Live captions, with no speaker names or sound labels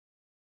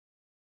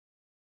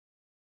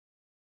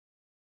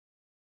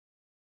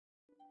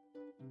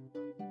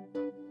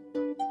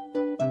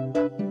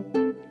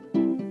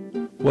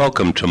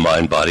Welcome to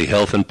Mind, Body,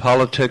 Health, and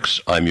Politics.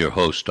 I'm your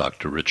host,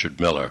 Dr. Richard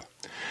Miller.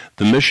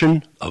 The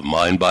mission of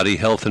Mind, Body,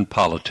 Health, and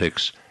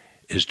Politics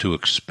is to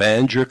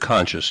expand your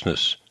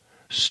consciousness,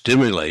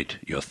 stimulate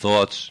your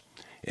thoughts,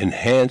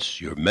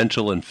 enhance your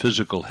mental and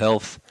physical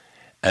health,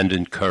 and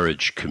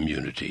encourage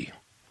community.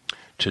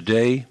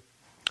 Today,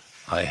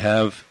 I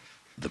have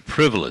the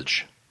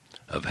privilege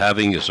of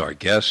having as our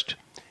guest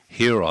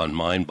here on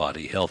Mind,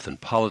 Body, Health,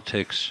 and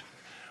Politics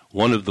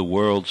one of the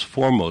world's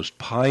foremost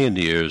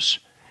pioneers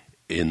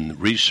in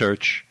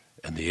research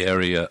in the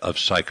area of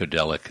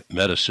psychedelic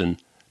medicine,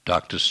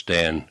 Dr.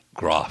 Stan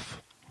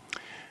Grof.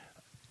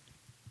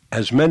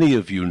 As many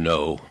of you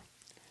know,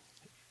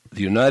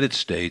 the United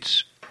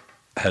States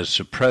has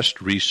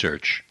suppressed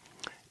research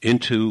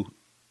into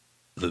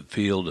the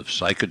field of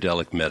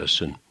psychedelic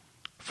medicine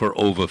for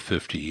over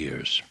 50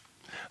 years.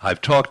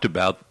 I've talked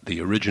about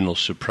the original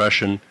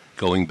suppression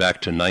going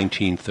back to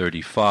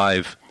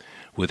 1935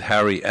 with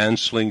Harry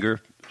Anslinger.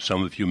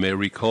 Some of you may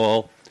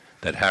recall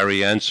that Harry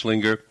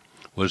Anslinger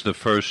was the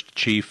first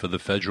chief of the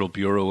Federal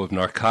Bureau of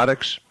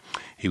Narcotics.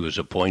 He was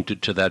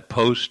appointed to that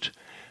post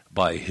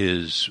by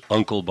his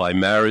uncle by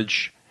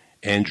marriage,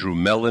 Andrew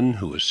Mellon,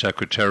 who was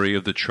Secretary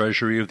of the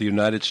Treasury of the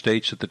United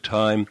States at the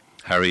time.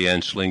 Harry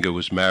Anslinger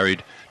was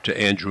married to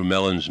Andrew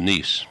Mellon's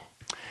niece.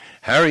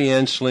 Harry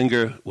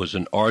Anslinger was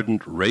an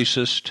ardent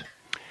racist.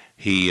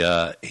 He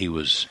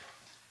was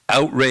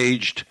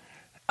outraged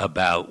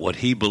about what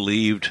he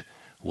believed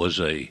was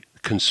a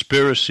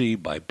conspiracy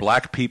by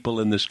black people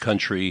in this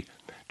country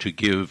to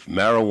give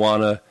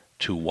marijuana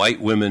to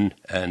white women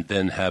and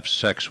then have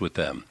sex with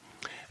them.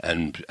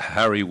 And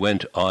Harry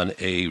went on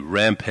a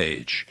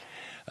rampage,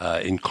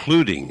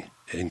 including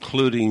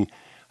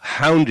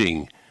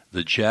hounding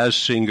the jazz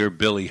singer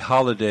Billie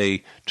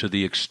Holiday to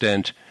the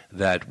extent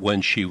that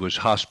when she was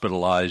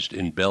hospitalized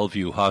in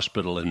Bellevue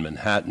Hospital in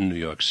Manhattan, New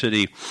York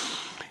City,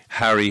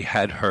 Harry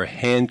had her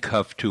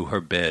handcuffed to her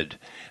bed,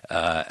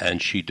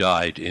 and she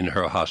died in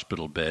her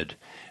hospital bed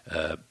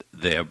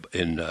there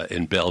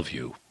in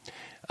Bellevue.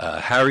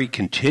 Harry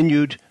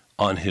continued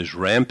on his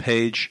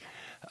rampage,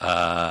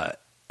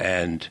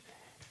 and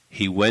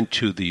he went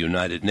to the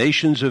United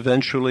Nations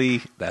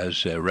eventually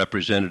as a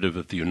representative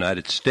of the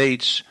United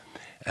States,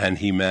 and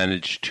he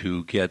managed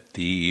to get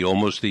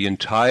almost the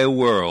entire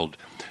world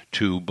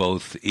to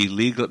both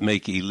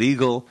make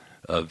illegal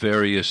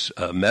various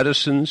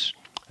medicines,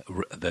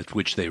 that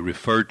which they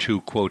referred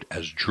to, quote,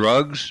 as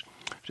drugs.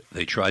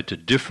 They tried to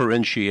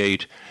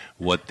differentiate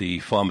what the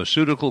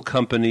pharmaceutical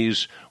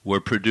companies were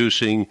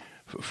producing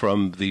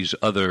from these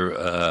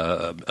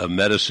other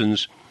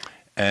medicines,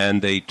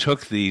 and they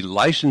took the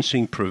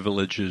licensing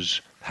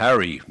privileges.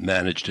 Harry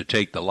managed to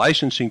take the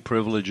licensing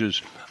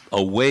privileges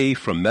away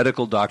from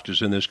medical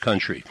doctors in this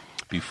country.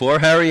 Before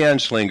Harry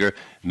Anslinger,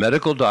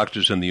 medical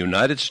doctors in the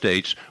United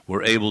States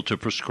were able to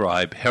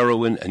prescribe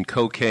heroin and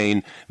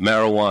cocaine,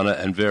 marijuana,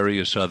 and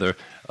various other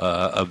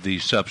of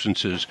these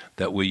substances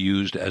that were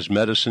used as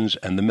medicines,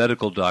 and the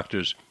medical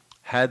doctors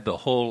had the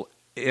whole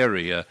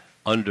area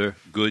under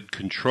good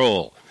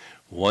control.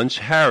 Once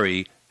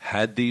Harry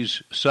had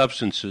these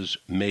substances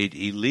made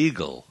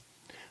illegal,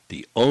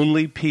 the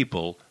only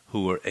people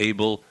who were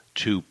able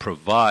to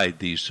provide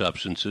these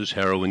substances,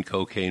 heroin,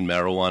 cocaine,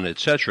 marijuana,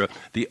 etc.,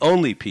 the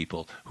only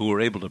people who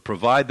were able to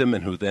provide them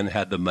and who then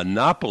had the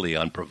monopoly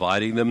on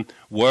providing them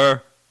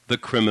were the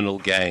criminal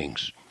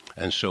gangs.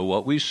 And so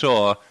what we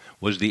saw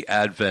was the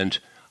advent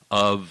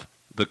of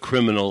the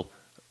criminal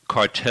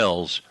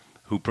cartels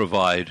who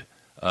provide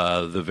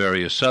the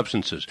various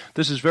substances.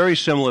 This is very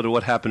similar to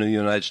what happened in the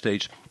United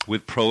States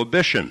with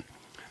prohibition.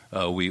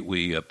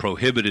 We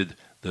prohibited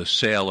the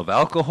sale of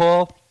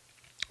alcohol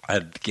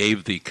and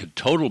gave the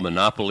total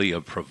monopoly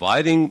of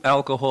providing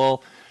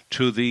alcohol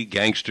to the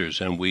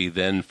gangsters. And we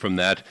then, from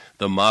that,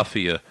 the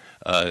mafia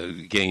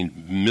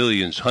gained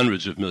millions,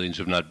 hundreds of millions,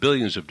 if not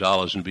billions of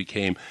dollars, and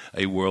became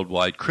a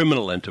worldwide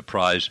criminal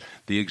enterprise.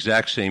 The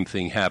exact same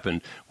thing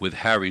happened with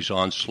Harry's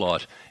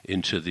onslaught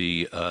into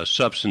the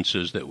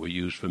substances that were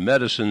used for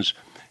medicines.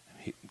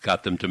 He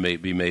got them to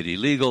be made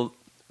illegal.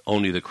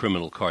 Only the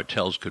criminal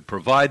cartels could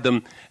provide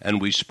them,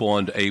 and we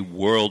spawned a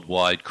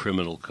worldwide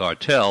criminal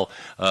cartel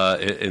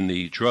in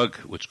the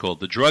what's called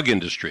the drug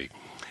industry.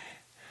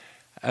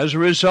 As a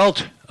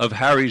result of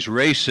Harry's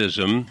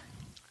racism,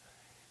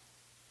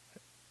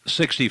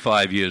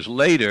 65 years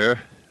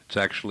later, it's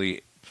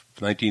actually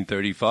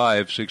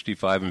 1935,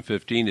 65 and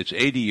 15, it's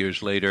 80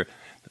 years later,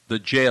 the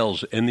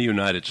jails in the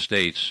United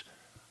States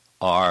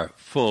are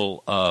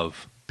full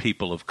of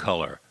people of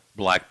color,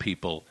 black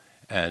people,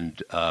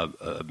 and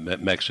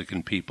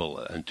Mexican people,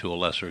 and to a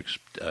lesser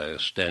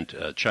extent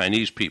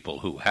Chinese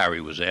people, who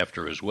Harry was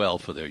after as well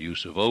for their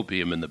use of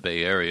opium in the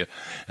Bay Area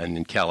and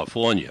in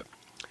California.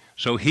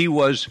 So he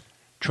was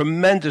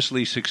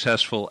tremendously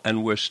successful,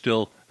 and we're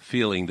still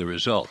feeling the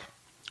result.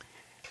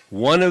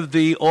 One of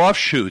the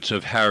offshoots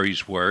of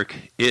Harry's work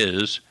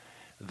is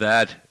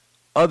that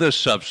other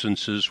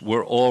substances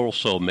were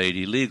also made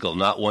illegal,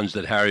 not ones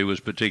that Harry was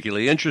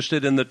particularly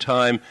interested in at the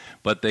time,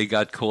 but they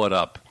got caught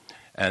up.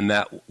 And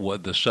that were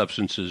the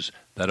substances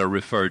that are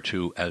referred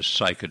to as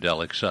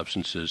psychedelic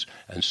substances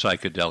and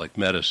psychedelic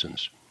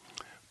medicines.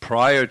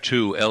 Prior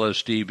to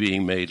LSD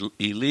being made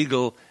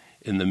illegal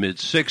in the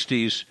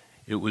mid-60s,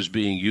 it was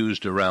being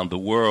used around the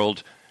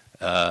world,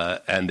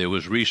 and there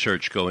was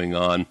research going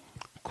on.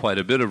 Quite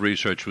a bit of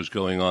research was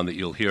going on that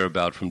you'll hear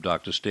about from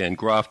Dr. Stan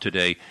Grof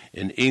today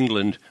in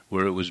England,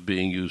 where it was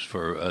being used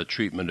for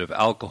treatment of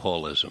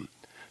alcoholism.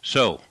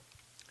 So,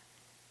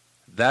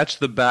 that's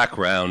the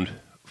background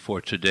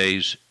for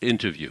today's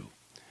interview.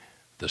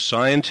 The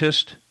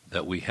scientist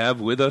that we have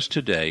with us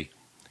today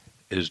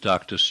is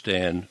Dr.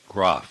 Stan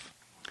Grof.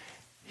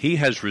 He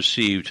has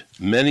received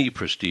many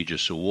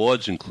prestigious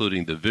awards,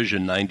 including the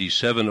Vision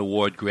 97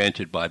 Award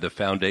granted by the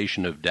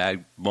Foundation of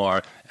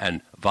Dagmar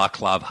and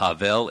Václav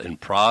Havel in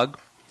Prague.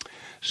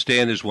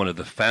 Stan is one of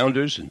the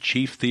founders and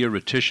chief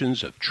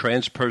theoreticians of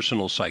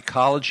transpersonal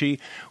psychology,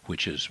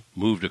 which has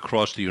moved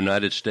across the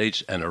United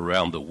States and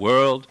around the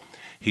world.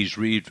 He's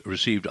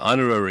received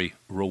honorary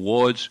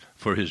rewards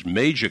for his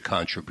major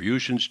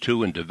contributions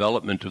to and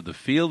development of the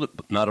field,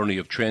 not only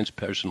of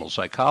transpersonal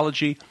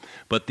psychology,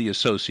 but the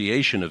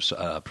Association of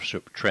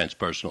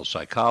Transpersonal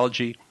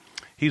Psychology.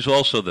 He's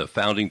also the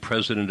founding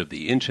president of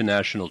the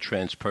International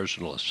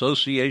Transpersonal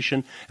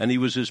Association, and he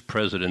was its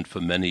president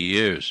for many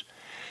years.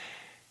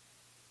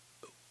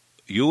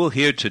 You will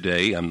hear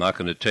today, I'm not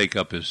going to take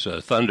up his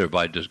thunder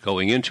by just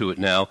going into it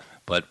now,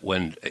 but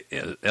when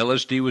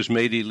LSD was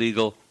made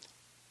illegal,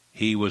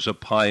 he was a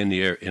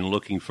pioneer in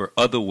looking for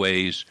other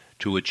ways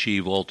to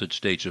achieve altered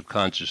states of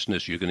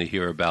consciousness. You're going to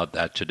hear about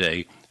that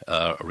today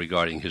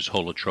regarding his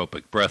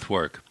holotropic breath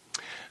work.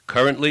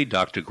 Currently,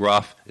 Dr.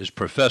 Grof is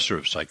professor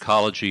of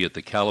psychology at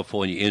the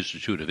California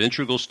Institute of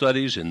Integral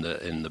Studies in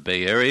the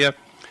Bay Area.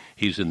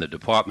 He's in the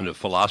Department of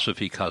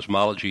Philosophy,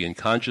 Cosmology, and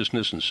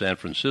Consciousness in San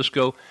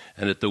Francisco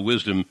and at the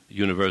Wisdom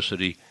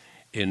University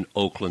in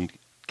Oakland,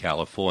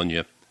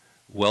 California.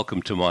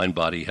 Welcome to Mind,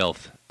 Body,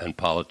 Health, and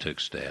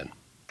Politics, Stan.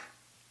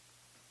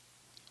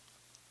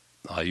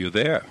 Are you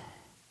there?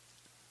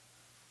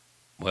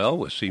 Well,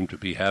 we seem to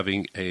be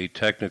having a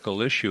technical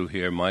issue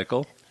here,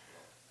 Michael.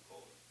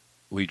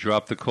 We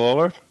dropped the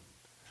caller?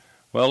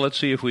 Well, let's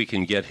see if we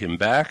can get him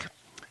back.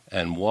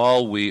 And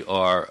while we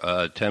are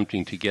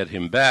attempting to get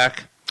him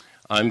back,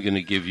 I'm going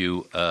to give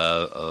you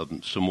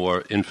some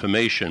more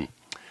information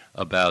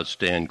about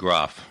Stan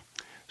Grof.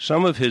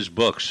 Some of his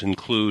books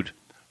include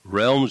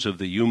Realms of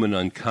the Human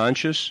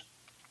Unconscious,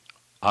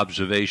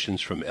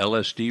 Observations from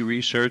LSD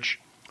Research,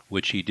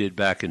 which he did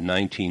back in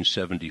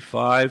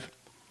 1975.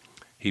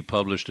 He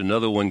published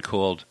another one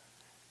called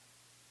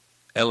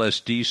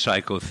LSD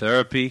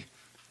Psychotherapy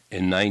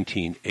in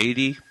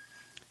 1980.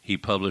 He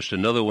published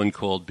another one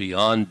called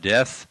Beyond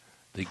Death,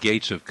 The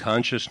Gates of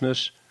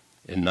Consciousness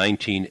in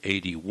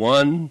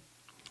 1981.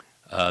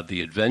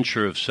 The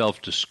Adventure of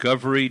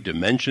Self-Discovery,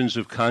 Dimensions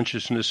of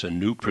Consciousness and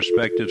New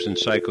Perspectives in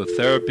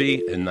Psychotherapy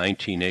in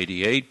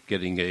 1988.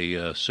 Getting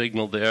a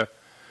signal there,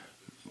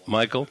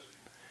 Michael.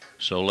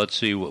 So let's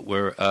see what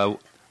we're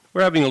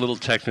having a little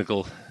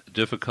technical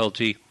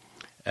difficulty,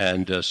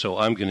 and so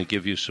I'm going to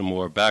give you some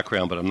more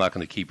background, but I'm not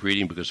going to keep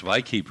reading, because if I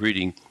keep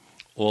reading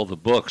all the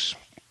books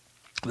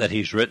that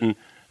he's written,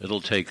 it'll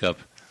take up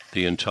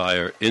the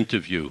entire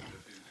interview.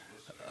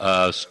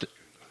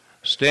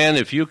 Stan,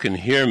 if you can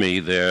hear me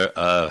there,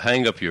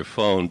 hang up your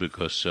phone,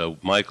 because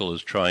Michael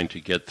is trying to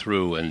get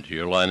through, and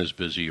your line is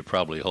busy. You're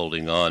probably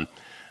holding on.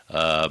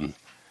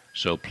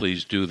 So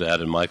please do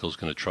that, and Michael's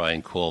going to try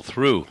and call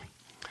through.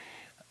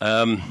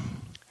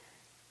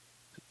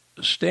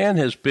 Stan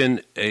has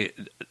been a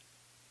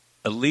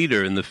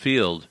leader in the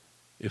field,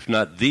 if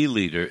not the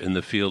leader in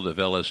the field of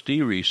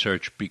LSD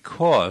research,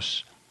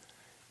 because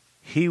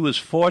he was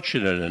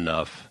fortunate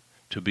enough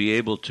to be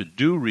able to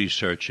do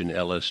research in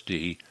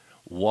LSD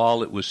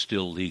while it was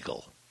still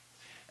legal.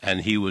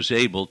 And he was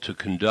able to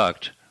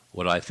conduct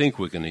what I think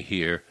we're going to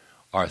hear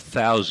are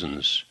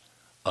thousands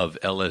of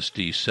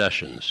LSD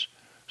sessions.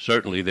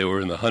 Certainly they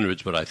were in the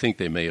hundreds, but I think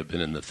they may have been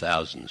in the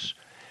thousands.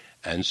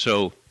 And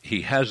so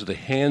he has the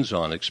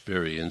hands-on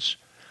experience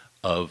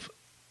of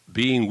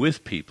being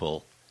with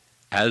people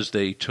as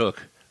they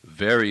took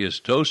various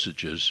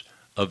dosages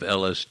of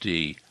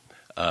LSD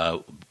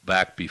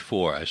back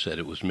before I said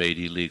it was made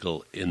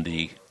illegal in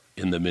the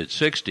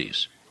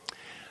mid-'60s.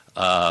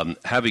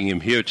 Having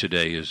him here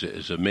today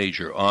is a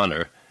major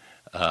honor.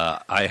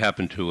 I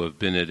happen to have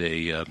been at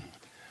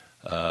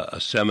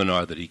a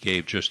seminar that he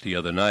gave just the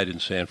other night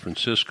in San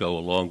Francisco,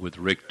 along with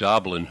Rick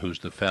Doblin, who's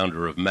the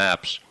founder of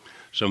MAPS.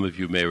 Some of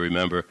you may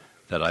remember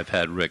that I've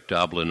had Rick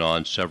Doblin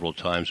on several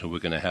times, and we're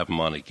going to have him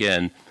on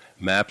again.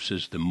 MAPS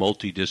is the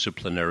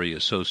Multidisciplinary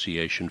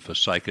Association for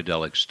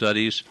Psychedelic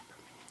Studies.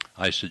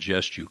 I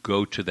suggest you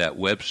go to that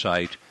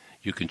website.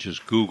 You can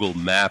just Google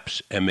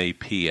MAPS,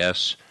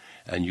 M-A-P-S,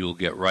 and you'll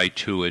get right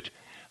to it.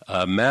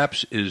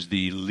 MAPS is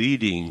the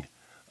leading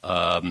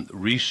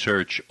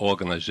research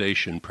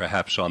organization,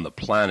 perhaps on the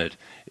planet,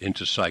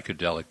 into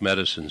psychedelic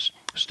medicines.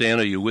 Stan,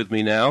 are you with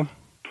me now?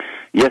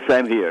 Yes,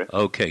 I'm here.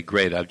 Okay,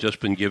 great. I've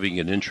just been giving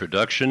an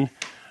introduction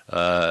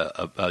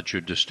about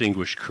your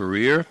distinguished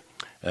career,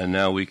 and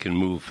now we can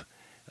move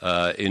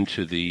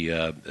into the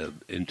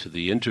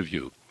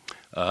interview.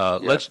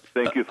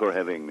 Thank you for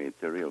having me.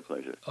 It's a real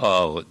pleasure.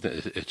 Oh,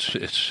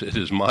 it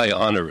is my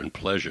honor and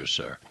pleasure,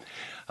 sir.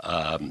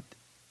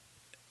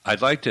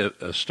 I'd like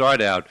to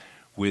start out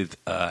with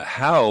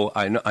how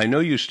I know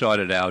you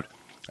started out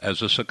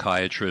as a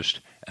psychiatrist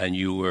and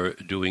you were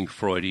doing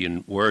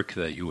Freudian work,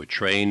 that you were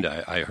trained.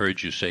 I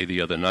heard you say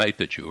the other night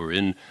that you were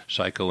in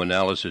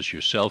psychoanalysis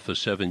yourself for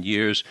 7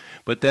 years,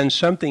 but then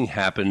something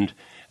happened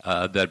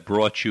that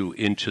brought you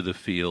into the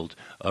field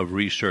of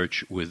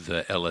research with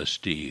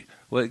LSD.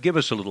 Well, give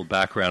us a little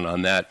background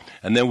on that,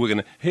 and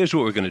then here's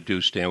what we're going to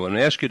do, Stan. We're going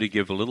to ask you to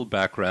give a little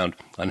background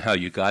on how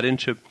you got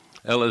into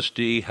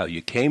LSD, how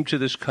you came to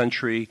this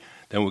country.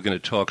 Then we're going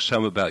to talk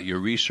some about your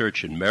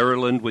research in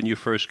Maryland when you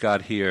first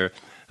got here,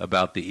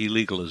 about the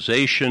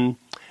illegalization,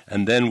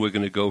 and then we're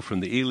going to go from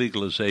the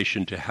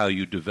illegalization to how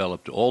you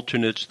developed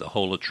alternates, the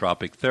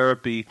holotropic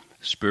therapy,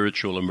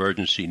 spiritual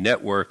emergency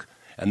network,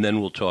 and then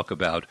we'll talk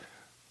about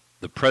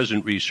the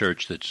present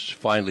research that's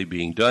finally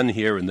being done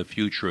here in the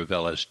future of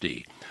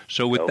LSD.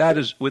 So with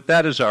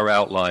that as our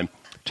outline,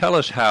 tell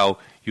us how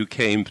you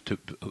came to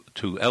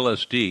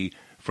LSD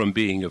from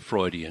being a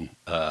Freudian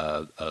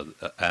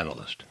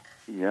analyst.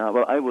 Yeah,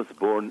 well, I was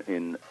born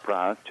in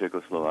Prague,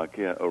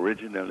 Czechoslovakia.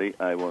 Originally,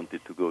 I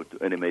wanted to go to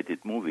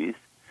animated movies,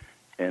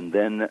 and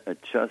then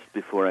just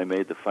before I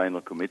made the final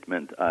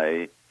commitment,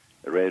 I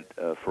read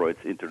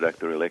Freud's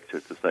introductory lecture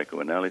to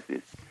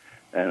psychoanalysis,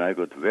 and I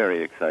got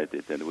very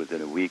excited, and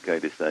within a week I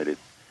decided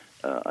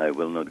I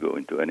will not go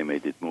into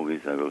animated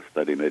movies, I will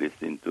study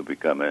medicine to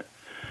become a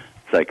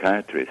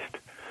psychiatrist.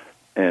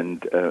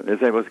 And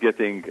as I was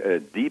getting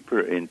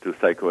deeper into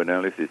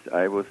psychoanalysis,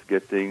 I was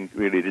getting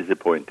really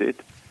disappointed.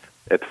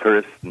 At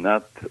first,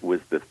 not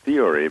with the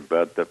theory,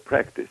 but the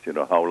practice. You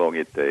know, how long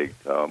it takes,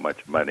 how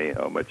much money,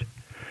 how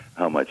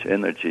much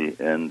energy,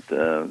 and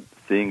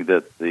seeing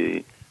that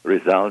the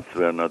results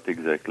were not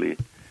exactly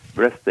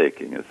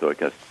breathtaking. And so I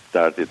just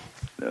started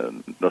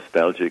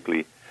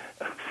nostalgically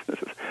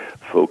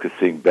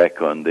focusing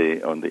back on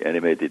the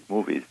animated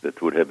movies.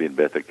 That would have been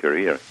better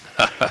career.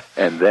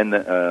 And then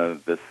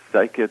the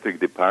psychiatric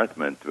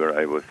department where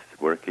I was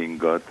working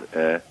got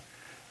a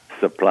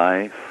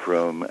supply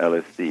from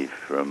LSD,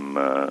 from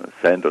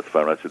Sandoz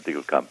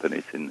pharmaceutical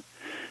companies in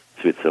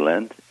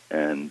Switzerland,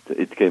 and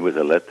it came with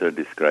a letter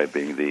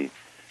describing the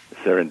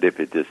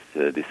serendipitous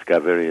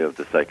discovery of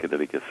the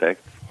psychedelic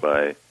effects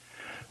by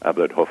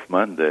Albert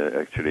Hoffman. They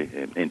actually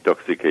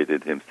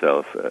intoxicated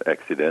himself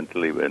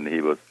accidentally when he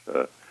was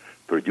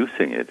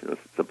producing it. It was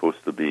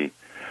supposed to be,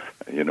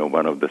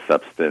 one of the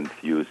substances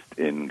used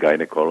in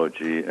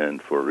gynecology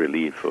and for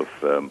relief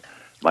of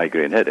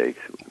migraine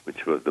headaches,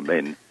 which was the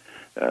main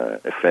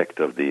effect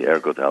of the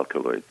ergot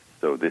alkaloids.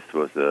 So this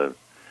was a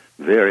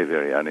very,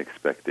 very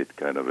unexpected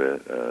kind of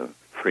a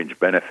fringe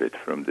benefit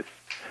from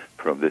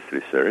this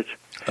research.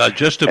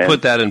 Just to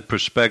put that in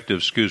perspective,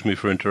 excuse me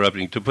for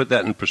interrupting, to put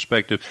that in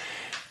perspective,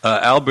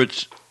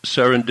 Albert's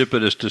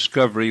serendipitous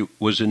discovery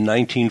was in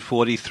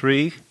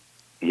 1943?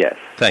 Yes.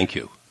 Thank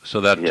you.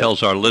 So that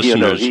tells our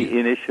listeners... he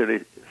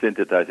initially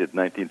synthesized it in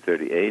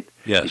 1938.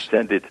 Yes. He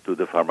sent it to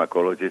the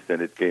pharmacologist,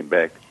 and it came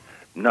back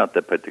not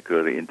a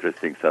particularly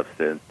interesting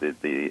substance.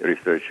 The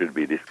research should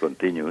be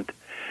discontinued.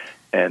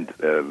 And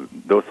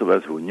those of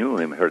us who knew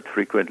him heard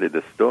frequently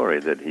the story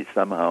that he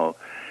somehow,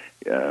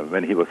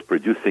 when he was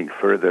producing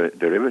further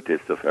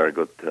derivatives of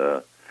ergot,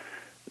 or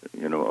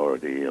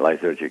the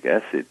lysergic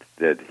acid,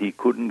 that he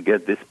couldn't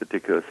get this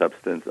particular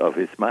substance off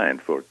his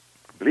mind for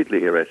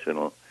completely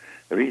irrational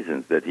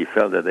reasons, that he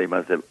felt that they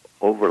must have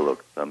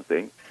overlooked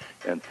something.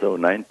 And so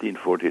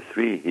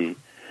 1943, he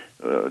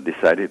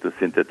decided to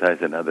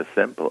synthesize another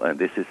sample, and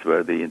this is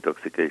where the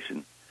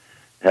intoxication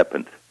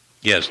happened.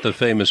 Yes, the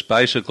famous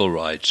bicycle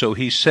ride. So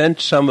he sent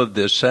some of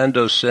this,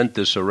 Sandoz sent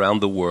this around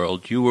the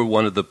world. You were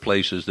one of the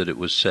places that it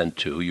was sent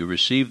to. You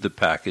received the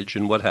package,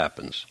 and what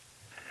happens?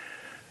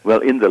 Well,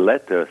 in the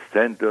letter,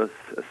 Sandoz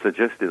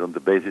suggested, on the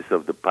basis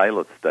of the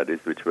pilot studies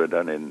which were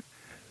done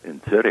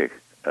in Zurich,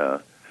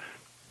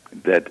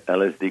 that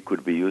LSD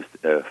could be used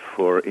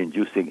for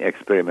inducing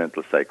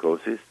experimental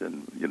psychosis,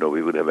 and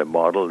we would have a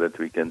model that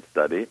we can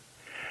study.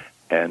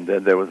 And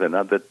then there was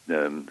another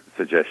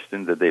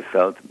suggestion that they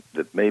felt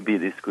that maybe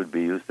this could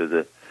be used as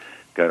a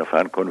kind of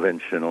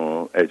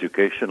unconventional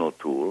educational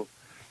tool,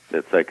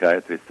 that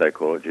psychiatrists,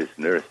 psychologists,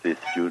 nurses,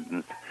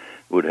 students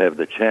would have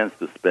the chance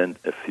to spend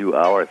a few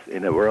hours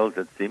in a world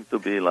that seemed to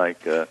be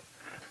like the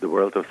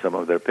world of some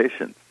of their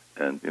patients,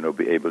 and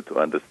be able to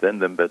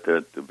understand them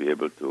better, to be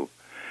able to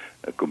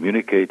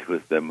communicate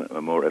with them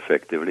more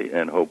effectively,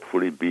 and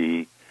hopefully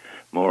be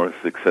more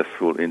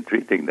successful in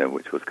treating them,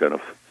 which was kind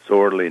of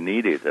sorely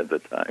needed at the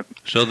time.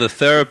 So the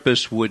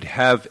therapist would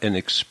have an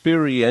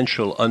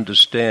experiential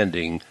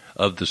understanding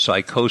of the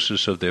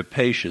psychosis of their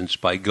patients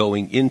by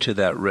going into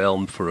that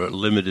realm for a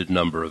limited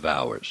number of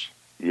hours.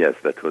 Yes,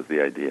 that was the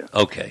idea.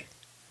 Okay.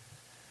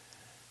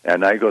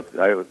 And at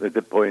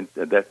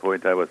that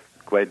point, I was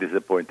quite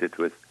disappointed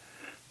with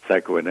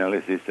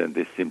psychoanalysis, and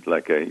this seemed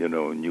like a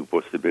new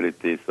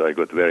possibility. So I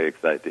got very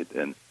excited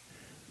and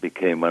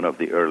became one of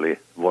the early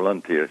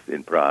volunteers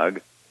in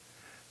Prague.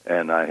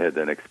 And I had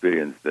an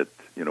experience that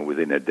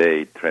within a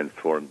day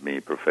transformed me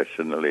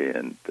professionally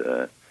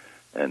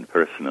and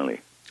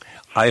personally.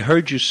 I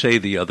heard you say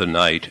the other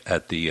night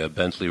at the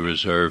Bentley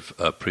Reserve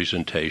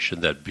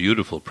presentation, that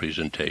beautiful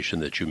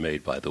presentation that you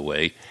made, by the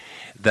way,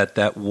 that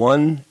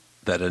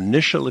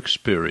initial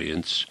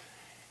experience,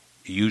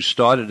 you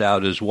started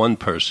out as one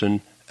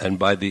person,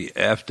 and at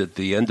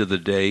the end of the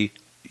day,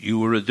 you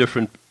were a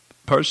different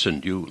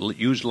person. You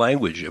used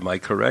language, am I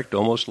correct?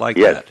 Almost like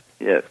that.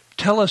 Yes.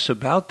 Tell us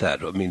about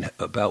that. I mean,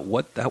 about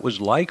what that was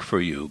like for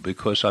you,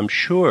 because I'm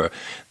sure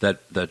that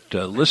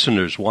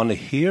listeners want to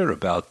hear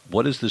about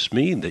what does this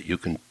mean, that you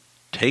can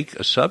take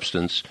a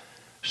substance,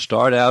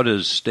 start out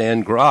as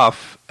Stan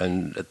Grof,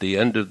 and at the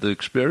end of the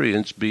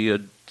experience be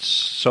a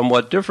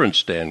somewhat different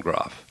Stan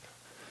Grof.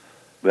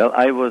 Well,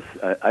 I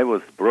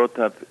was brought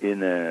up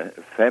in a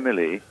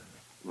family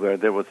where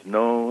there was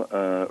no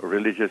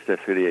religious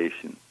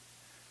affiliation.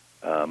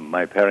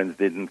 My parents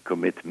didn't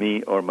commit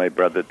me or my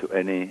brother to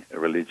any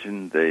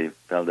religion. They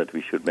felt that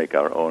we should make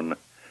our own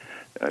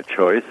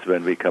choice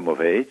when we come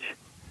of age.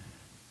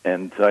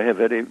 And so I have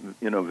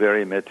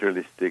very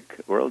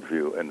materialistic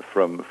worldview. And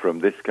from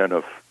this kind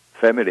of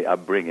family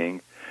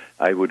upbringing,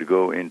 I would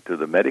go into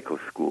the medical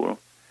school,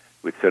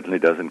 which certainly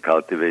doesn't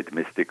cultivate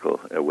mystical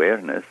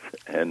awareness.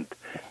 And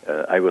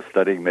I was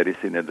studying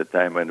medicine at the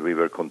time when we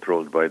were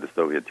controlled by the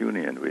Soviet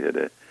Union. We had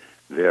a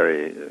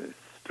very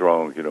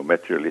strong,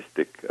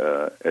 materialistic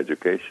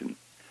education.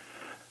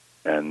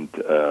 And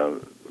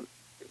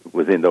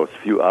within those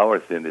few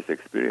hours in this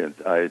experience,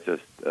 I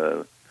just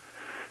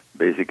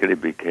basically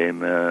became,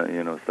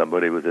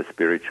 somebody with a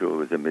spiritual,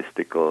 with a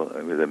mystical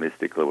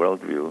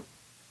worldview.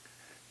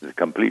 A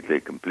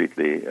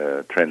completely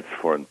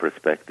transformed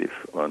perspective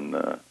on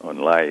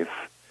life,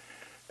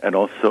 and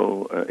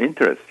also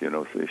interest.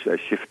 So I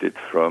shifted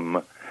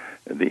from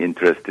the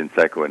interest in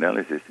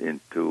psychoanalysis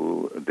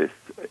into this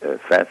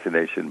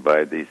fascination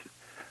by these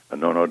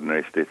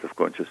non-ordinary states of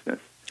consciousness.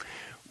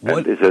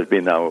 And this has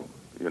been now,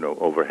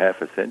 over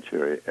half a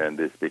century, and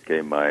this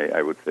became my,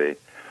 I would say,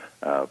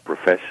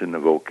 profession,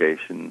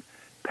 vocation,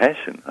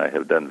 passion. I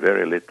have done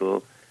very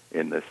little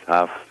in this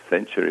half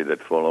century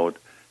that followed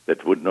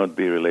that would not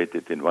be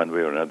related in one way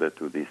or another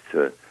to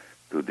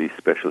these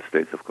special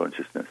states of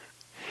consciousness.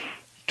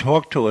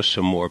 Talk to us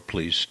some more,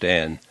 please,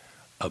 Stan,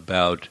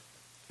 about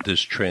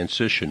this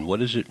transition.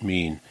 What does it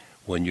mean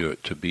when you're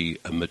to be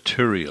a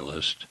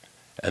materialist,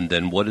 and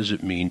then what does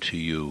it mean to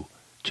you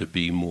to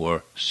be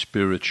more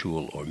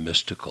spiritual or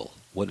mystical?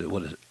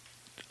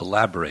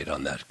 Elaborate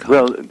on that concept.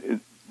 Well,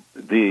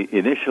 the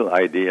initial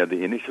idea,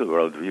 the initial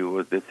worldview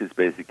was this is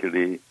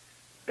basically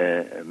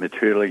a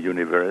material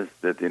universe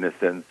that, in a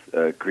sense,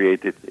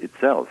 created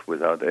itself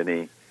without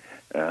any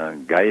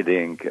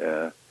guiding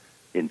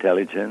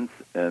intelligence,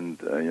 and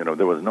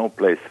there was no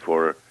place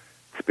for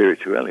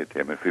spirituality.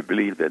 I mean, if we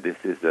believe that this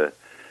is a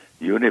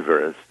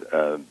universe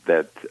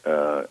that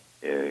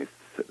is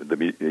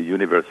the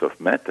universe of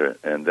matter,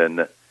 and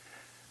then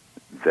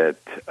that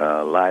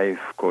life,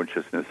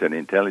 consciousness, and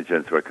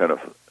intelligence were kind of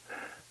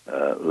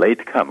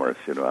latecomers,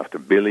 after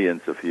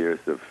billions of years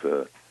of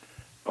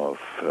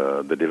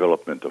the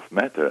development of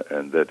matter,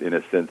 and that in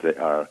a sense they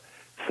are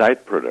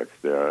side products,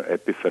 they are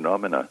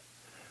epiphenomena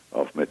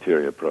of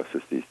material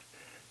processes,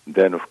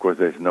 then of course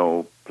there's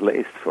no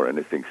place for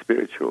anything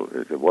spiritual.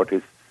 What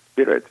is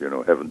spirit?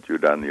 Haven't you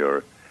done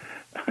your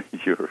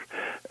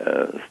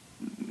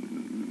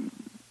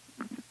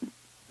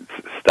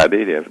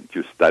study? Haven't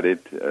you studied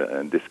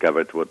and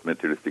discovered what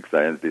materialistic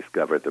science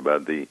discovered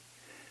about the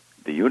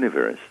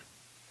universe?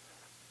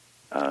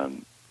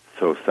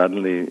 So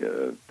suddenly,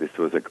 this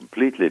was a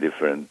completely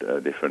different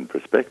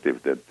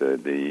perspective. That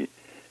the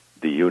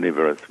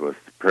universe was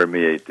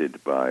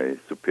permeated by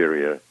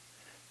superior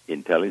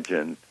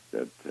intelligence.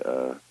 That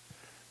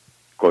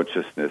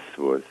consciousness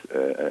was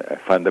a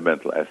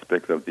fundamental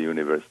aspect of the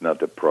universe,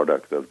 not a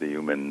product of the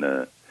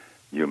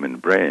human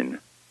brain.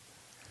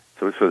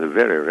 So it was a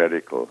very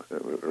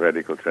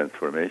radical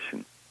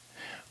transformation.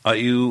 Are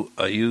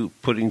you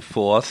putting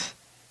forth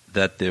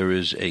that there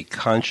is a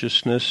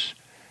consciousness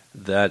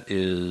that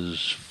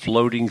is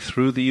floating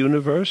through the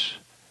universe,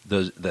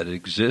 that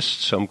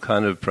exists, some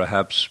kind of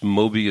perhaps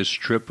Mobius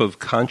strip of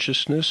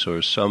consciousness,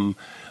 or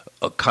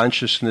a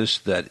consciousness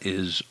that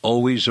is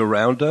always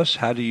around us?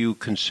 How do you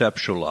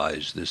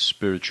conceptualize this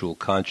spiritual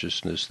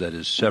consciousness that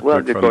is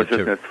separate from material? Well, the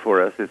consciousness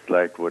for us is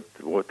like what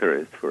water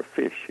is for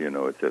fish.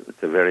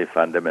 It's a very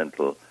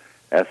fundamental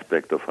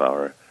aspect of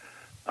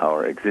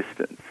our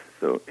existence.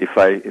 So if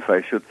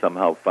I should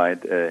somehow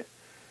find a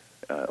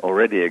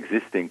already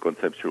existing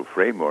conceptual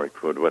framework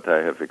for what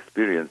I have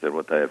experienced and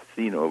what I have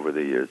seen over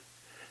the years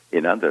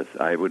in others,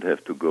 I would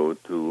have to go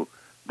to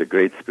the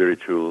great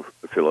spiritual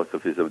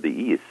philosophies of the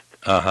East.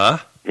 Uh-huh.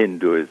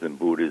 Hinduism,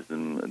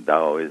 Buddhism,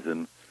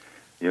 Taoism,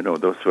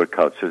 those were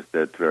cultures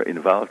that were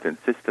involved in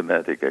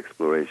systematic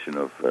exploration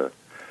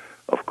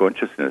of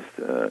consciousness,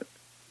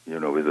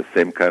 with the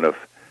same kind of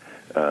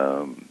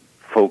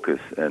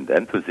focus and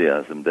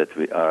enthusiasm that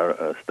we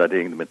are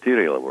studying the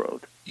material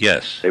world.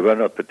 Yes. They were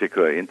not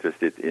particularly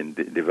interested in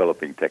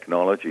developing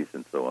technologies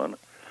and so on,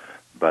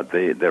 but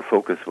their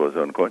focus was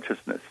on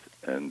consciousness,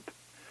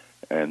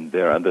 and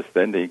their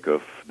understanding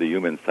of the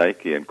human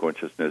psyche and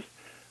consciousness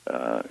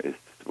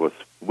was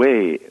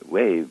way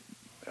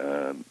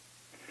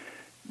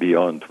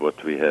beyond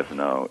what we have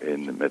now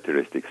in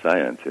materialistic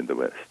science in the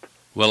West.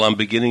 Well, I'm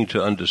beginning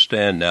to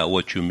understand now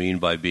what you mean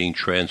by being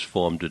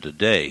transformed in a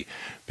day,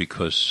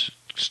 because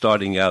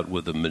starting out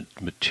with a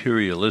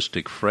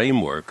materialistic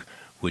framework,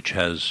 which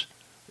has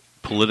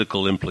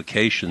political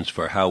implications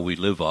for how we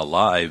live our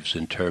lives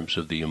in terms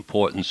of the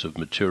importance of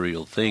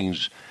material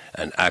things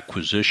and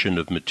acquisition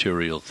of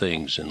material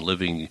things and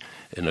living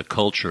in a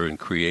culture and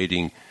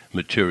creating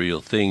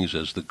material things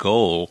as the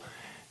goal,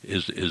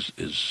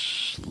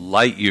 is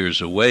light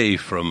years away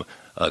from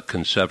a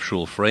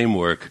conceptual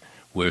framework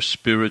where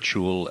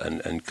spiritual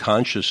and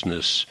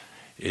consciousness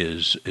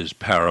is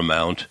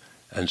paramount,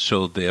 and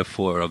so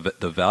therefore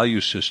the value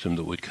system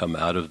that would come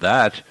out of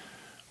that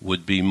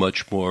would be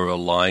much more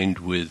aligned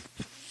with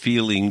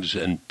feelings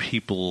and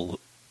people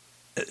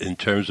in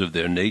terms of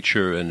their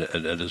nature, and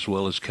as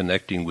well as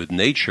connecting with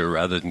nature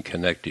rather than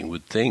connecting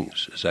with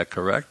things. Is that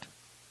correct?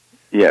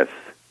 Yes.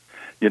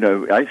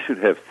 I should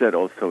have said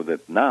also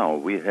that now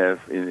we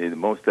have, in the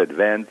most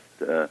advanced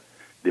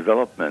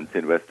developments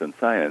in Western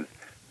science,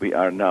 we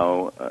are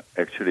now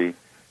actually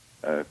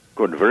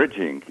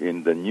converging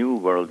in the new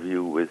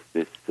worldview with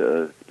this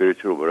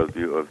spiritual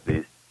worldview of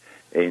these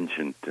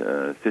ancient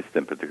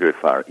systems, particularly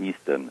Far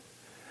Eastern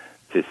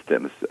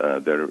systems.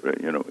 There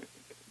are,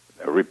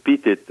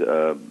 repeated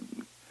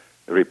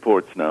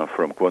reports now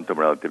from quantum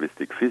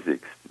relativistic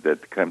physics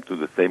that come to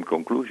the same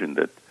conclusion,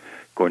 that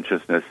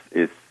consciousness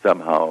is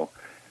somehow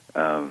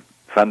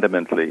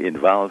fundamentally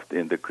involved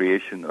in the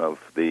creation of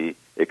the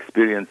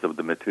experience of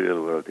the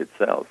material world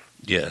itself.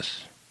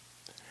 Yes.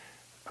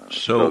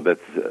 So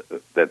that's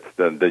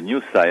the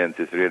new science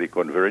is really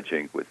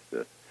converging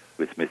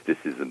with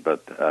mysticism.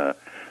 But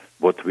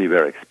what we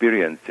were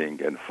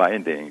experiencing and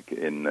finding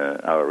in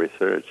our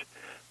research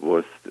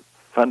was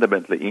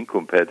fundamentally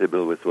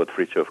incompatible with what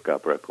Fritjof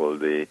Capra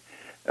called the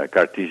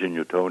Cartesian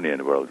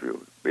Newtonian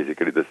worldview,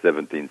 basically the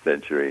 17th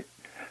century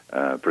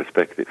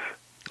perspective.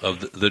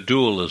 Of the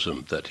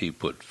dualism that he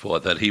put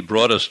forth, that he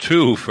brought us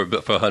to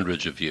for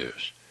hundreds of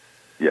years.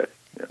 Yes.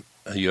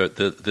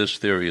 This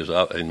theory is,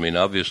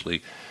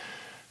 obviously,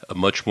 a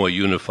much more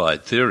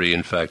unified theory.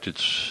 In fact,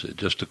 it's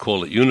just to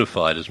call it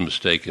unified is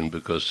mistaken,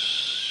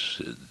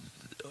 because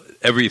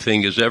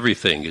everything is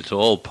everything. It's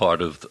all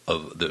part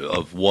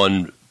of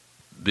one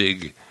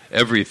big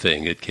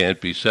everything. It can't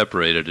be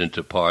separated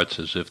into parts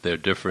as if they're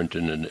different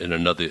in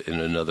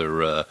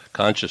another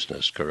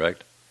consciousness.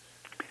 Correct?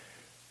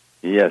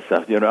 Yes,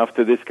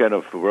 after this kind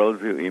of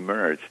worldview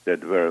emerged,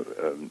 that were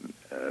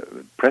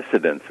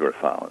precedents were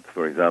found.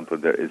 For example,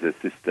 there is a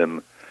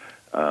system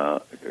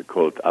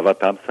called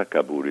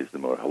Avatamsaka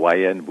Buddhism, or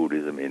Hawaiian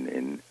Buddhism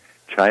in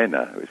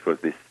China, which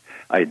was this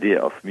idea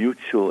of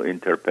mutual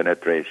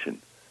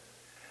interpenetration.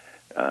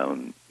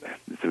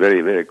 It's a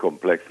very, very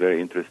complex,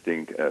 very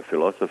interesting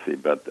philosophy,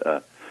 but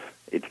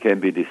it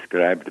can be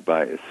described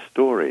by a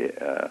story,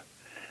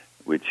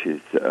 which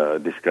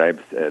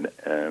describes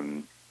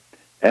an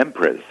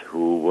empress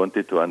who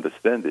wanted to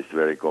understand this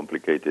very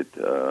complicated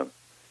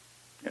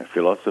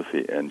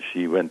philosophy, and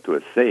she went to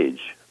a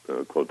sage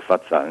called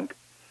Fatsang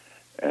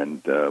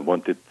and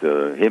wanted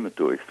him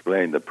to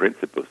explain the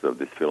principles of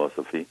this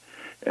philosophy.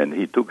 And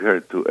he took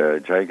her to a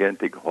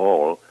gigantic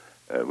hall,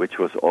 which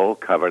was all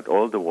covered,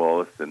 all the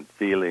walls and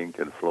ceiling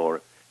and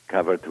floor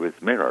covered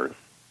with mirrors.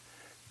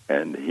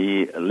 And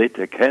he lit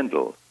a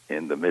candle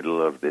in the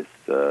middle of this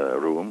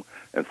room,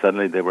 and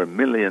suddenly there were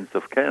millions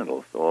of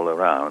candles all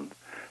around.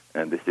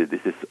 And this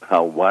is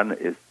how one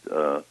is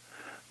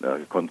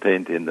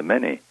contained in the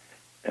many.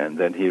 And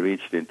then he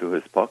reached into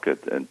his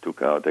pocket and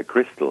took out a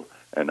crystal,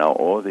 and now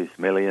all these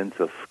millions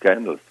of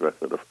candles were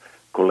sort of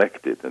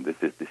collected. And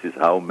this is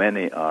how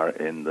many are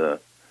in the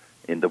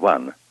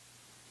one.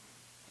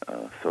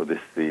 So the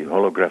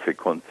holographic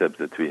concept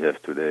that we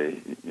have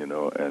today,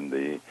 and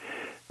the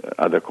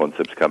other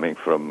concepts coming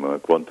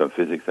from quantum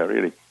physics are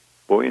really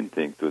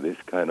pointing to this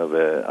kind of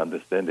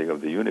understanding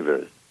of the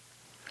universe.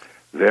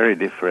 Very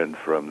different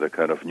from the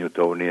kind of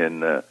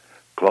Newtonian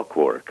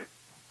clockwork.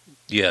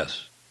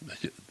 Yes.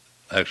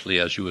 Actually,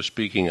 as you were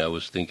speaking, I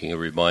was thinking,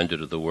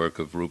 reminded of the work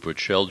of Rupert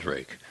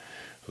Sheldrake,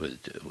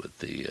 with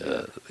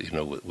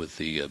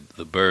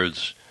the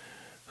birds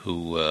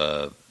who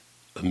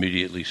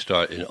immediately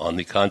on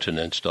the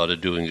continent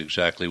started doing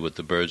exactly what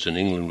the birds in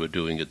England were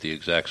doing at the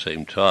exact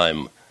same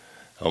time,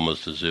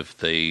 almost as if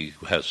they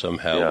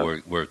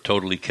were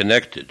totally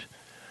connected.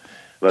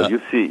 Well, you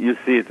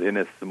see it in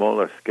a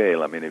smaller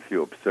scale. I mean, if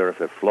you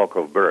observe a flock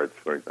of birds,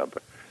 for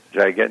example,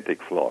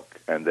 gigantic flock,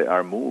 and they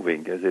are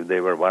moving as if they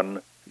were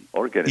one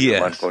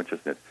organism, one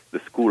consciousness. The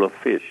school of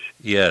fish.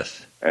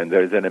 Yes. And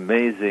there's an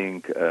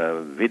amazing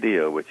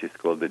video which is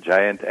called the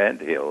giant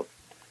anthill,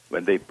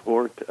 when they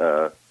poured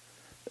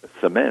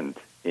cement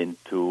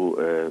into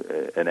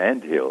an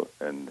anthill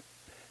and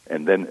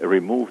then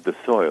removed the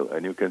soil,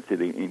 and you can see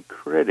the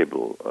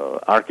incredible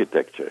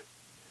architecture.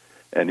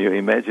 And you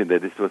imagine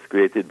that this was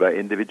created by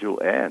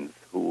individual ants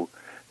who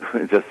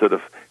just sort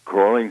of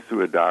crawling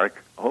through a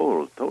dark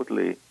hole,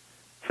 totally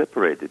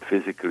separated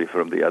physically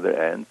from the other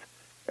ants,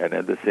 and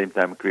at the same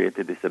time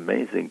created this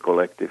amazing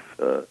collective,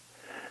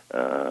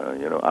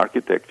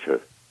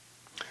 architecture.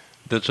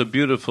 That's a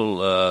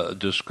beautiful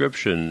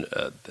description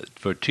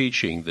for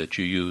teaching that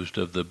you used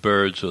of the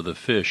birds or the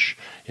fish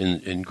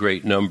in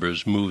great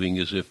numbers moving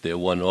as if they're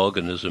one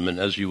organism. And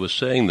as you were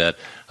saying that,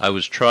 I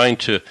was trying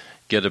to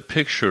get a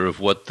picture of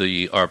what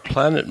our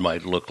planet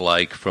might look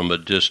like from a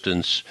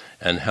distance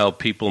and how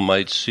people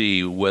might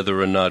see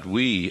whether or not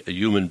we,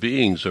 human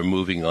beings, are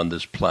moving on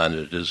this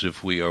planet as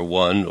if we are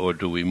one, or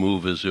do we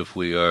move as if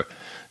we are,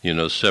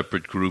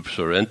 separate groups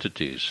or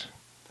entities.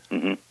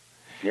 Mm-hmm.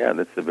 Yeah,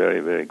 that's a very,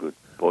 very good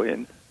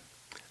point.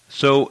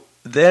 So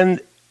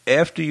then,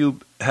 after you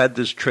had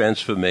this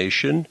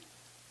transformation,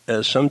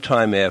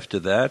 sometime after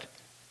that,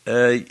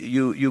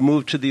 you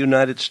moved to the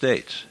United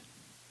States.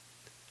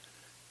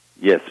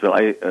 Yes, well,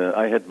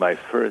 I had my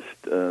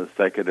first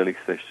psychedelic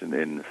session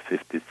in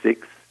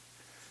 '56,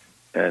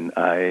 and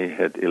I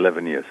had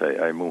 11 years.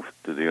 I moved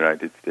to the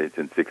United States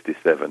in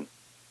 '67.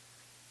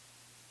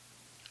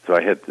 So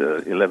I had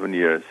 11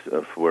 years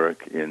of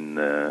work in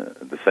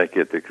the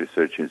Psychiatric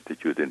Research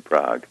Institute in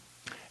Prague.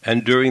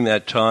 And during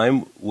that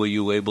time, were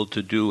you able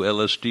to do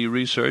LSD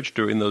research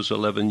during those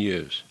 11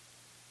 years?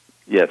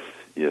 Yes.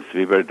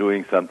 We were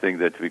doing something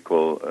that we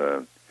call,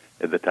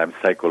 at the time,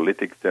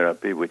 psycholytic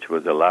therapy, which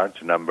was a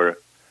large number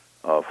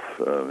of,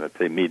 let's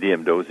say,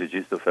 medium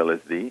dosages of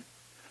LSD,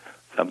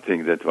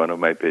 something that one of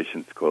my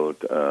patients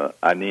called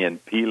onion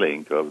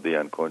peeling of the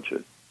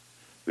unconscious.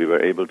 We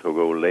were able to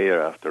go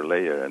layer after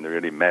layer and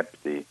really map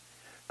the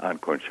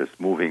unconscious,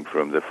 moving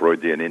from the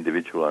Freudian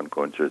individual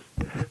unconscious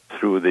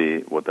through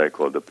the, what I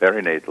call the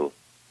perinatal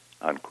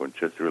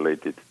unconscious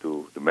related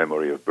to the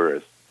memory of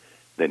birth,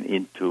 then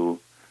into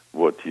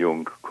what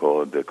Jung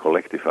called the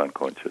collective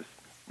unconscious,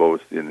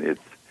 both in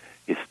its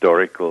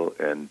historical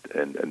and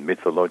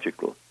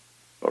mythological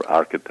or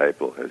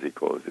archetypal, as he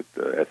calls it,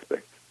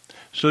 aspects.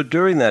 So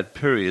during that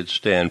period,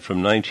 Stan,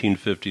 from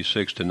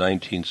 1956 to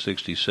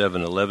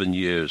 1967, 11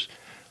 years,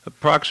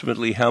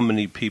 approximately how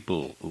many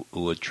people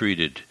were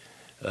treated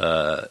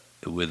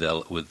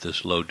with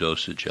this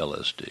low-dosage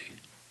LSD?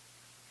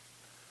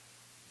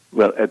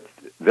 Well, at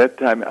that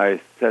time, I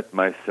set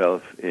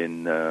myself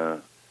in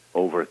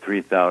over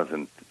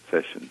 3,000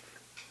 sessions.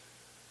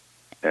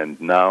 And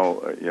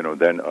now,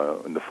 then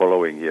in the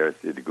following years,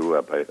 it grew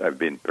up. I've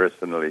been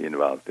personally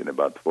involved in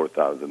about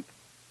 4,000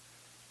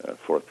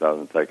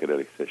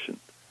 psychedelic sessions.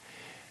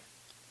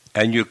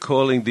 And you're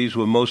calling these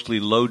were mostly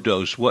low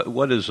dose.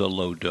 What is a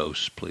low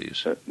dose,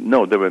 please?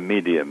 No, they were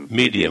medium.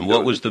 Medium.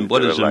 What is a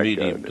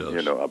medium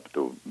dose? Up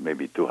to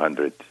maybe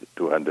 200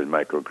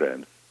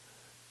 micrograms.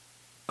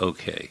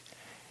 Okay.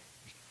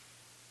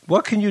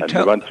 What can you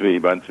tell? Once we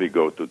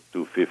go to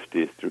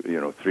 250,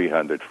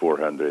 300,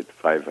 400,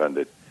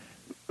 500,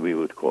 we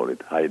would call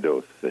it high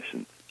dose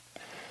sessions.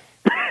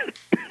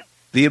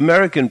 The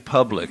American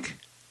public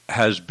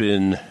has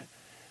been,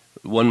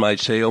 one might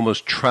say,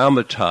 almost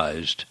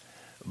traumatized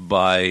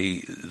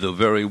by the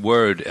very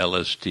word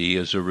LSD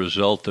as a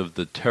result of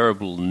the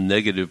terrible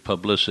negative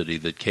publicity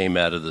that came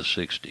out of the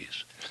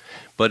 60s.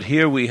 But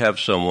here we have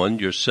someone,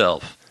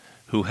 yourself,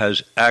 who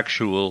has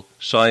actual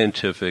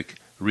scientific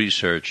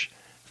research,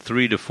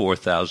 3,000 to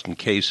 4,000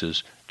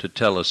 cases to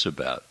tell us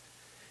about.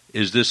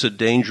 Is this a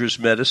dangerous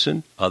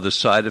medicine? Are the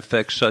side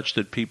effects such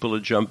that people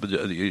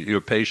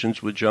your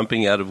patients were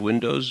jumping out of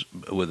windows?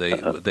 Were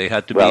they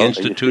had to be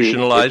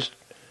institutionalized?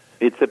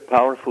 It's a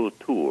powerful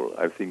tool.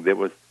 I think there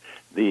was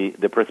the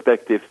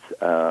perspectives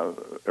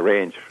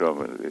range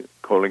from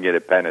calling it a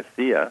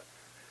panacea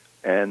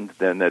and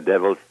then a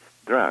devil's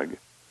drug.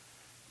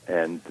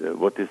 And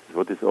what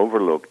is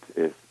overlooked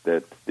is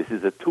that this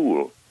is a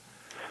tool.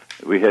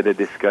 We had a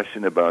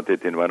discussion about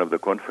it in one of the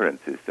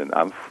conferences, and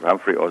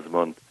Humphrey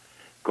Osmond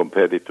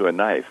compared it to a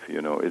knife.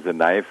 Is a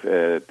knife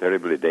a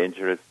terribly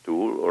dangerous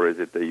tool, or is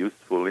it a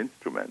useful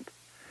instrument?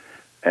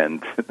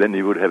 And then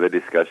you would have a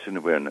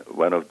discussion when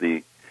one of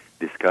the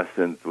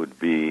discussants would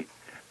be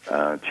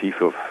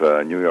chief of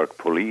New York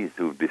police,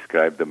 who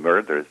described the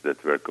murders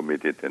that were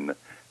committed in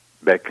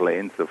back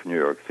lanes of New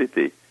York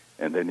City.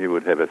 And then you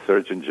would have a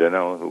surgeon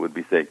general who would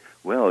be saying,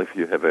 well, if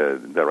you have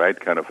the right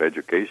kind of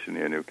education,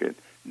 you can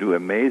do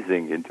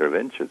amazing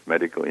interventions,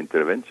 medical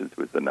interventions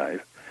with the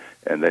knife.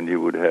 And then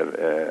you would have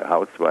a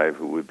housewife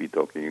who would be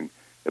talking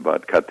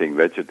about cutting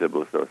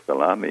vegetables or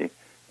salami,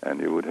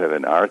 and you would have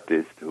an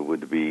artist who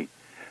would be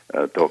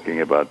talking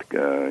about,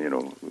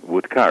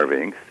 wood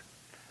carvings.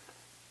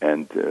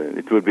 And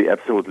it will be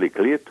absolutely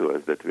clear to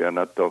us that we are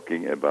not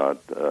talking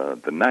about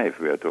the knife.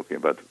 We are talking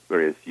about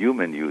various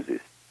human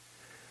uses.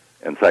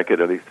 And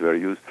psychedelics were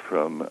used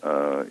from,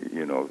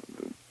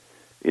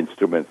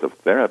 instruments of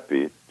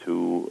therapy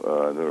to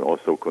they're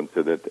also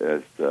considered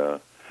as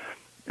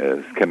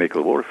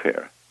chemical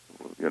warfare.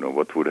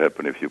 What would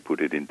happen if you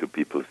put it into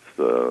people's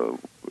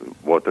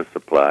water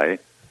supply,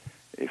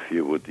 if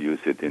you would use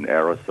it in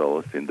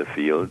aerosols in the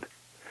field,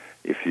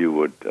 if you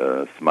would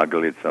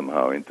smuggle it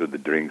somehow into the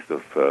drinks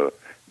of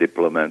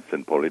diplomats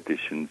and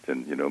politicians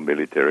and,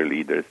 military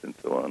leaders and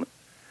so on.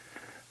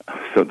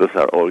 So those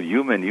are all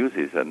human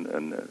uses,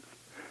 and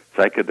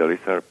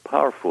psychedelics are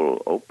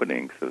powerful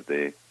openings of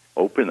the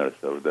openers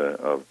of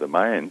the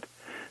mind,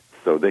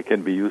 so they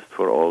can be used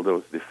for all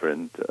those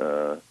different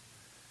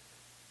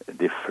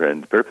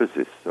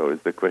purposes. So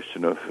it's the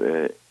question of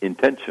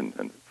intention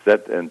and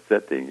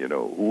setting.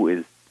 Who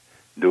is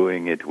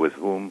doing it with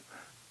whom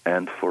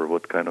and for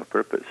what kind of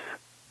purpose.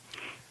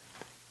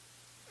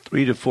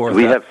 3 to 4.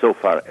 We have so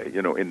far,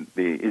 in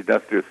the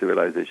industrial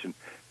civilization,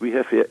 we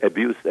have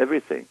abused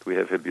everything. We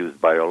have abused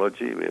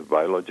biology. We have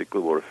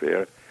biological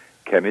warfare,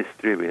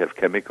 chemistry. We have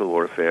chemical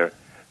warfare,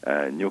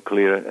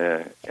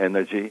 nuclear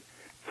energy.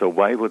 So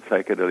why would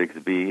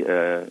psychedelics be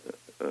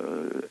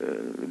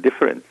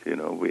different?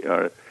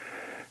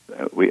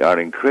 We are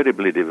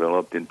incredibly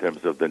developed in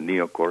terms of the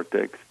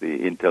neocortex,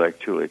 the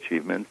intellectual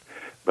achievements,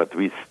 but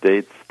we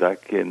stayed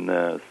stuck in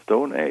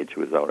Stone Age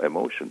with our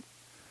emotions.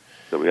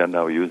 So we are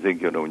now using,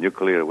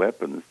 nuclear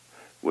weapons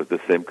with the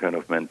same kind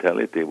of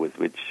mentality with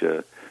which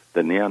the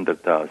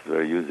Neanderthals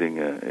were using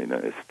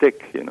a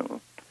stick.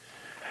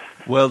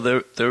 Well,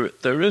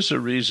 there is a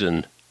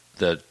reason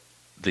that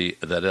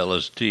that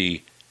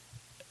LSD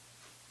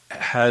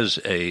has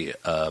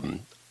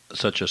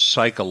such a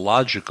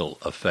psychological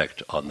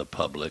effect on the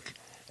public,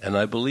 and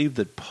I believe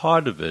that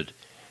part of it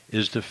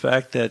is the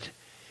fact that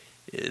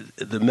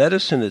the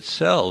medicine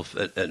itself,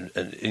 and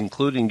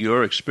including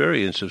your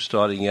experience of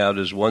starting out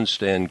as one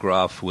Stan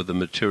Grof with a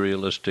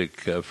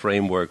materialistic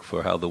framework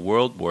for how the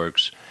world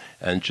works,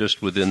 and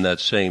just within that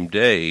same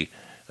day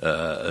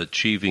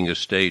achieving a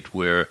state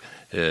where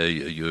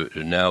you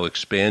now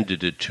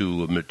expanded it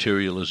to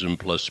materialism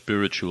plus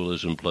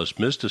spiritualism plus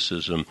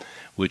mysticism,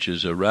 which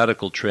is a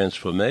radical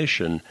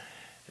transformation.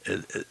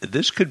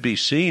 This could be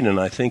seen, and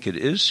I think it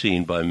is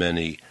seen by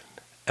many,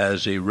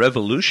 as a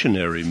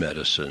revolutionary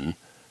medicine,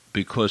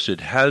 because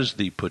it has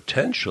the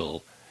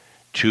potential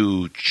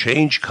to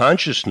change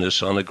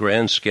consciousness on a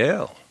grand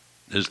scale.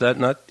 Is that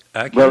not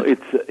accurate? Well,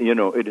 it's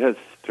it has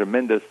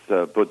tremendous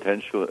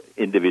potential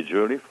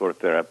individually for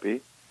therapy,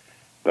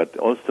 but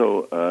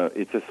also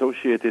it's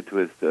associated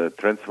with the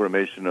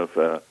transformation of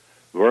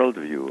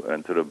worldview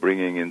and sort of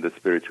bringing in the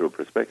spiritual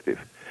perspective.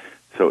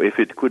 So if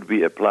it could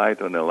be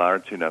applied on a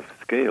large enough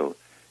scale,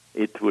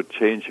 it would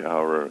change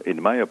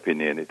in my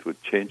opinion, it would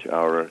change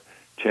our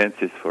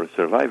chances for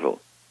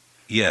survival.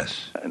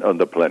 Yes. And on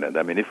the planet.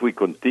 I mean, if we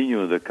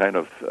continue the kind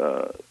of,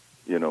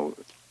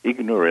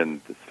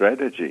 ignorant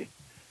strategy,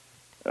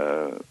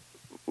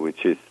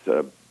 which is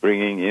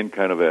bringing in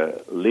kind of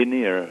a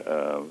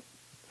linear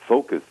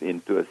focus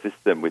into a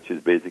system which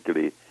is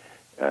basically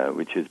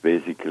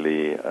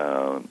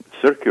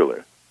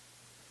circular,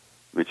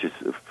 which is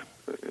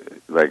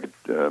like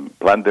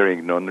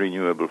plundering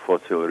non-renewable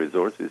fossil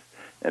resources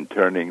and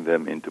turning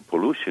them into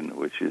pollution,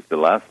 which is the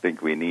last thing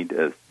we need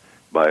as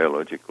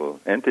biological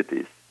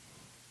entities.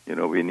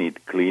 We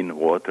need clean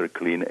water,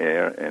 clean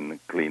air, and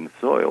clean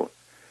soil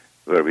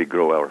where we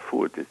grow our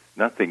food. It's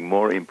nothing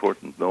more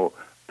important, no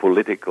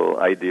political,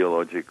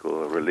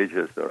 ideological,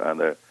 religious, or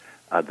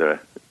other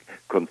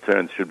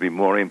concerns should be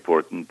more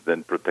important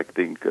than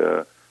protecting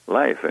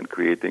life and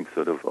creating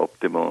sort of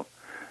optimal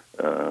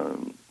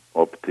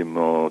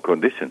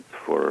conditions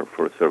for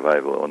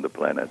survival on the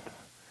planet.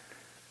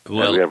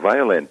 Well, and we are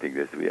violating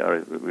this. We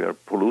are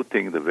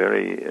polluting the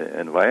very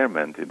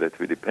environment that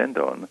we depend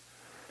on.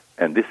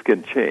 And this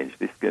can change.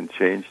 This can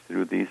change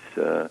through these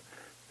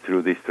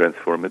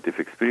transformative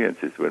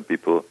experiences when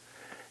people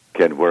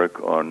can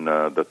work on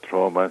the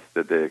traumas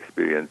that they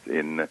experience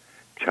in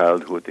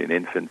childhood, in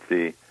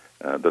infancy,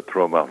 the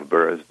trauma of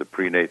birth, the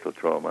prenatal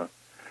trauma,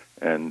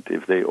 and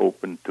if they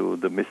open to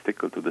the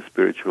mystical, to the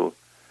spiritual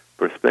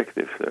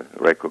perspective,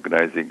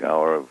 recognizing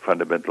our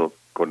fundamental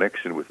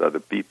connection with other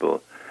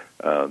people,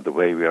 the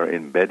way we are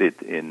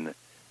embedded in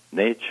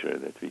nature,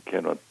 that we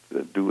cannot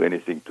do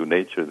anything to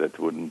nature that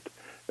wouldn't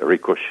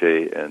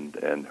ricochet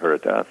and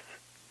hurt us.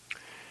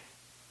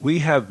 We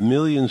have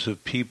millions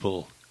of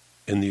people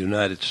in the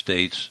United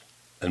States,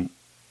 and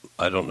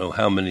I don't know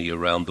how many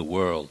around the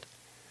world,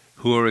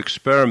 who are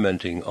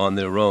experimenting on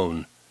their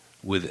own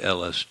with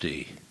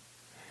LSD.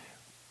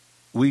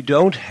 We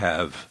don't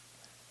have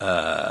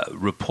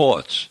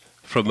reports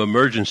from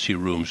emergency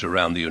rooms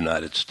around the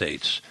United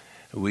States.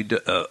 We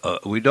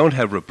don't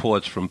have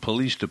reports from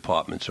police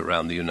departments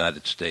around the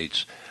United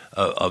States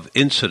of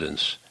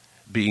incidents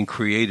being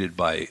created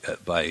by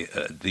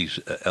these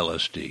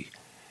LSD.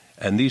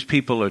 And these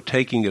people are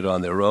taking it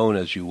on their own,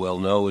 as you well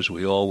know, as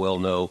we all well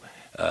know.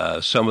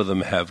 Some of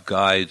them have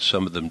guides,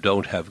 some of them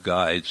don't have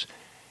guides.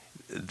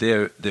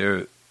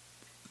 They're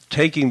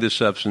taking the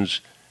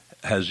substance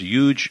has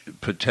huge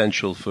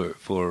potential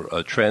for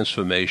a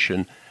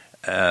transformation.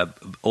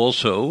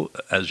 Also,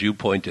 as you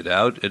pointed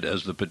out, it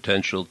has the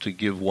potential to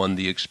give one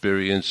the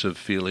experience of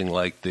feeling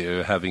like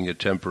they're having a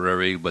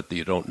temporary, but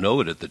you don't know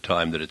it at the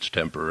time that it's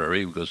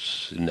temporary,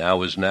 because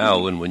now is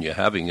now, and when you're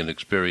having an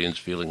experience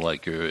feeling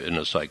like you're in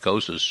a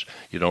psychosis,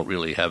 you don't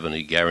really have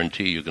any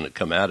guarantee you're going to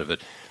come out of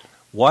it.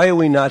 Why are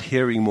we not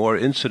hearing more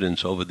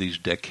incidents over these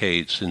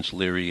decades since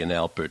Leary and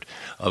Alpert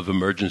of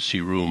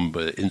emergency room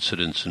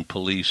incidents and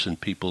police and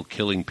people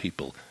killing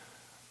people?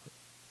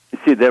 You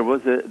see, there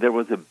was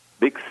a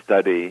big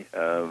study.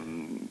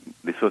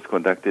 This was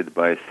conducted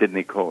by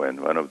Sidney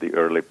Cohen, one of the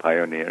early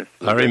pioneers.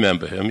 I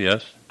remember him,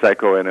 yes.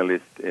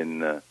 Psychoanalyst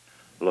in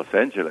Los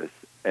Angeles.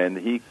 And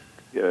he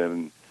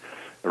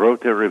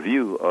wrote a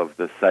review of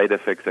the side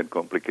effects and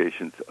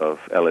complications of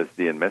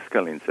LSD and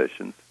mescaline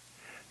sessions,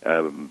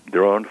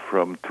 drawn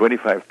from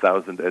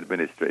 25,000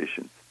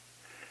 administrations.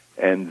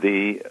 And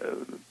the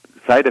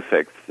side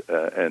effects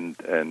and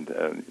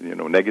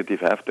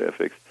negative after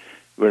effects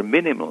were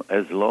minimal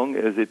as long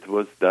as it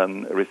was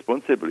done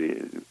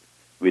responsibly.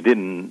 We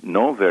didn't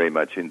know very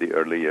much in the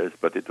early years,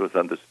 but it was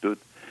understood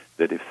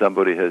that if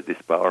somebody has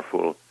this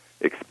powerful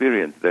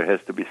experience, there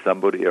has to be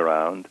somebody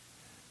around,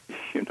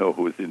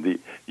 who's in the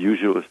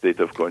usual state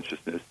of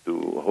consciousness to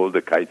hold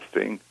the kite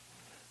string,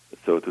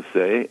 so to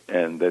say,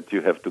 and that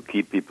you have to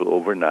keep people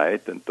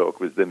overnight and talk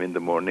with them in the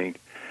morning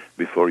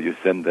before you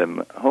send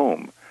them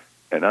home.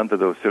 And under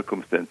those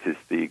circumstances,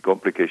 the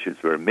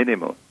complications were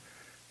minimal.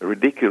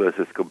 Ridiculous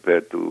as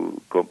compared to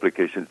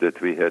complications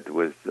that we had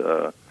with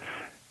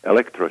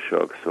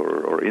electroshocks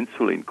or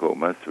insulin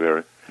comas,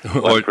 where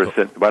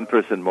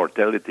 1%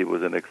 mortality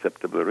was an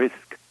acceptable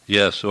risk.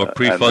 Yes, or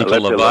prefrontal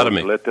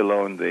lobotomy. Let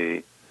alone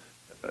the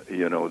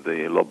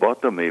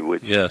lobotomy,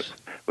 which yes.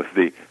 was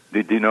the.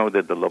 Did you know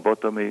that the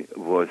lobotomy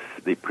was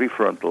the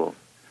prefrontal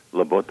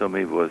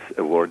lobotomy was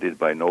awarded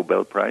by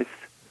Nobel Prize?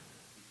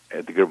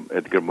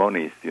 Edgar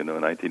Moniz,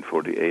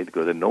 1948,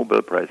 got a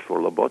Nobel Prize for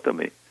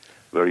lobotomy,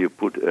 where you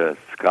put a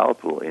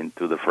scalpel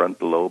into the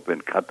frontal lobe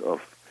and cut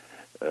off,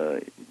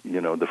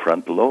 the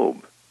frontal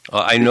lobe.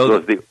 I know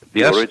it was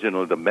the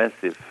original, the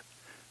massive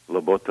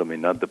lobotomy,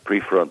 not the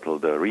prefrontal,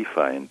 the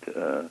refined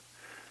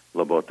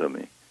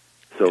lobotomy.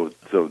 So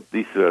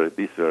these were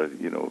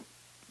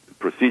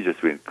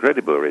procedures with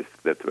incredible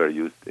risk that were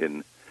used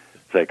in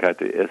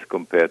psychiatry as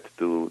compared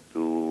to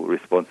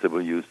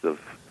responsible use of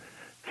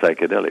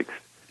psychedelics.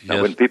 Yes.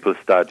 Now, when people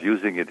start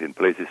using it in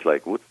places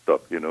like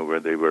Woodstock, where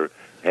they were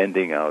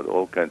handing out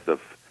all kinds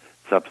of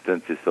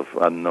substances of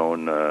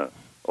unknown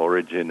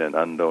origin and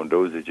unknown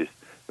dosages,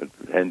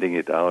 handing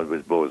it out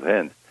with both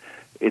hands,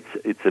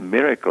 it's a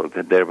miracle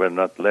that there were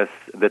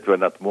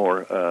not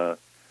more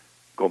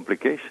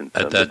complications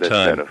at that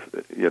time. Kind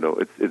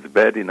of, it's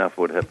bad enough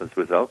what happens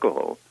with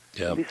alcohol.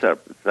 Yeah.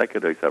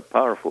 Psychedelics are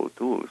powerful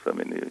tools. I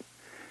mean,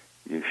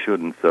 you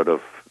shouldn't sort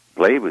of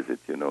play with it,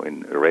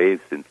 in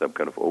raves, in some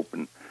kind of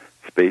open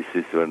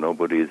spaces where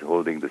nobody is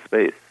holding the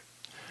space.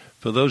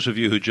 For those of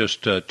you who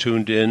just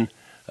tuned in,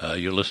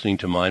 you're listening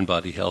to Mind,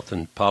 Body, Health,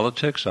 and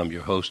Politics. I'm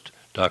your host,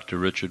 Dr.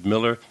 Richard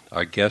Miller.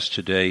 Our guest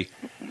today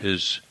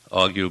is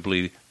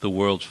arguably the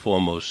world's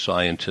foremost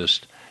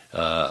scientist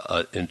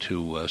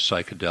into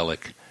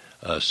psychedelic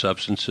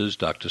substances,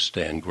 Dr.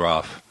 Stan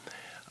Grof.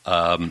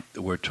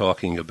 We're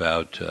talking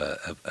about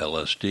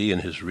LSD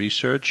and his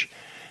research.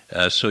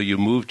 So you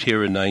moved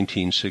here in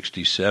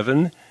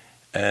 1967,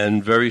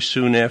 and very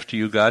soon after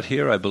you got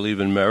here, I believe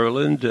in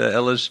Maryland,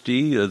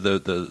 LSD,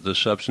 the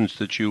substance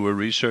that you were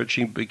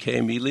researching,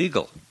 became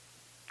illegal.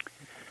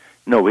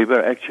 No, we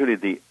were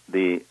actually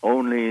the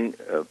only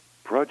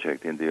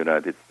project in the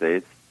United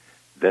States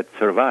that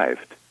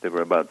survived. There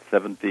were about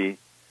 70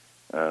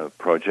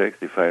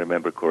 projects, if I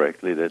remember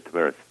correctly, that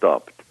were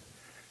stopped.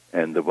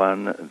 And the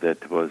one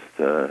that was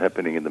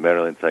happening in the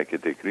Maryland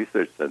Psychiatric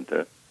Research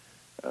Center,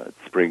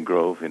 Spring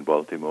Grove in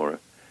Baltimore,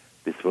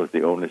 this was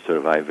the only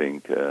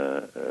surviving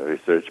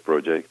research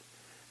project,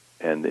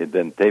 and it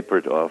then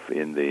tapered off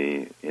in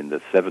the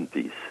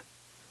 70s.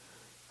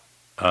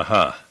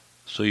 Aha.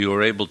 So you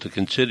were able to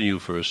continue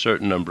for a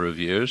certain number of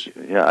years?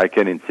 Yeah, I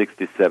came in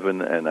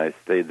 67, and I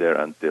stayed there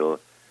until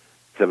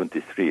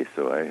 73,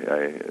 so I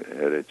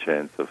had a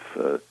chance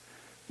of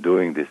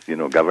doing this,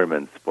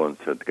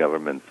 government-sponsored,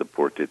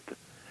 government-supported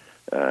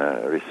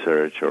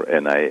research, or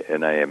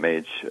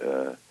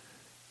NIMH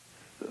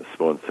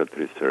sponsored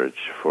research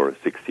for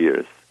 6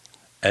 years.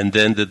 And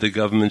then did the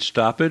government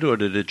stop it, or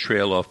did it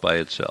trail off by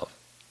itself?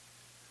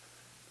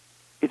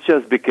 It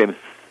just became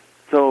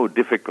so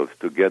difficult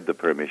to get the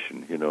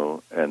permission,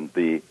 and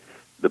the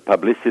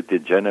publicity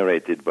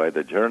generated by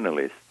the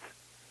journalists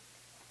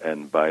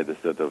and by the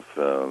sort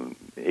of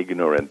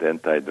ignorant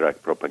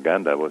anti-drug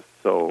propaganda was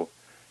so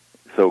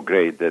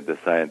great that the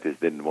scientists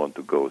didn't want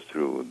to go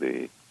through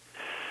the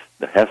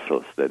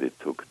hassles that it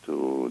took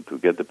to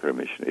get the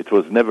permission. It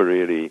was never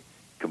really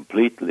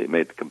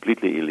made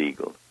completely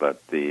illegal,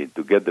 but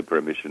to get the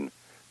permission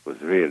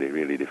was really,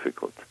 really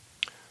difficult.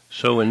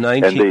 So in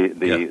And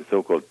the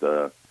so-called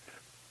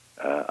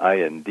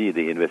IND,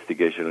 the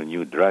Investigational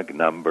New Drug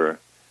Number,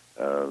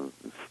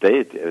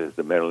 stayed as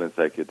the Maryland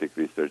Psychiatric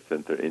Research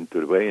Center into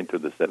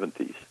the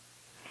 70s.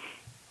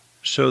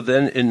 So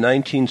then in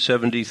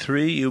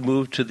 1973, you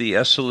moved to the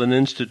Esalen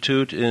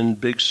Institute in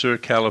Big Sur,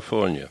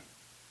 California.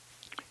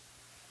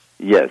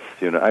 Yes,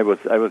 I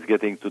was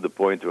getting to the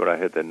point where I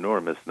had an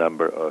enormous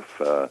number of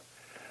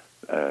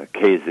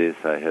cases.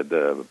 I had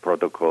the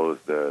protocols,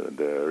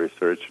 the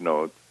research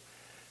notes,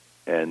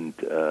 and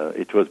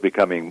it was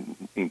becoming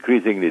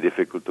increasingly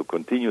difficult to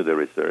continue the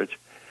research.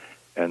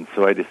 And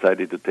so I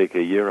decided to take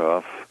a year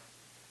off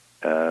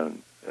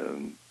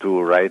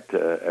to write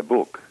a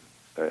book.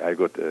 I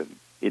got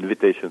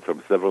invitations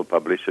from several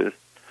publishers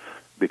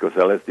because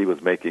LSD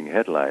was making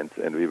headlines,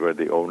 and we were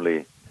the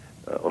only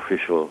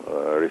official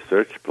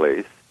research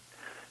place.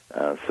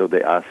 So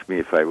they asked me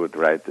if I would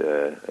write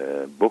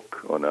a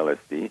book on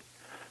LSD,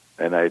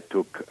 and I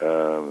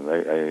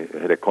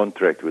had a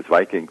contract with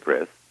Viking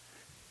Press,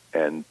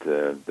 and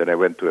then I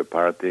went to a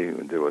party,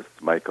 and there was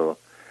Michael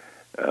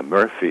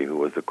Murphy, who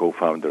was the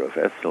co-founder of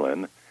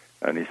Esalen,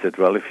 and he said,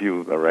 well, if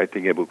you are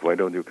writing a book, why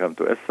don't you come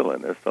to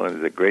Esalen? Esalen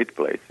is a great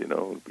place,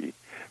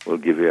 We'll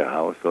give you a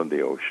house on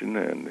the ocean,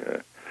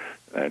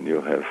 and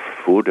you'll have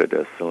food at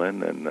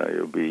Esalen, and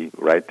you'll be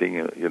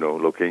writing,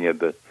 looking at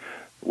the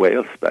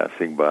whales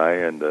passing by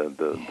and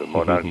the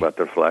monarch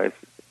butterflies,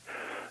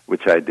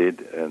 which I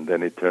did, and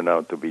then it turned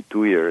out to be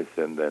 2 years,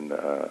 and then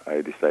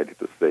I decided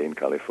to stay in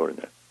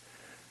California.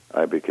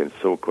 I became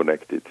so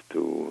connected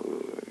to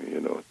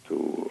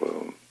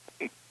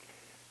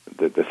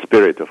the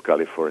spirit of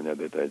California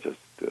that I just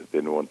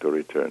didn't want to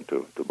return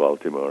to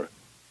Baltimore.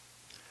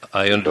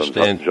 I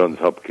understand. Johns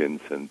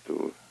Hopkins, and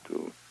to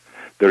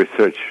the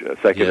research,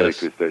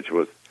 psychedelic research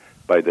was,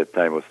 by that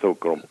time, was so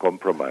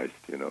compromised,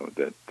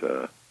 that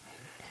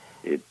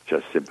it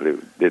just simply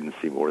didn't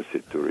seem worth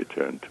it to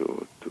return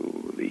to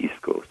the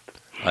East Coast.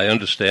 I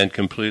understand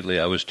completely.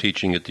 I was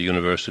teaching at the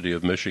University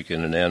of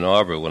Michigan in Ann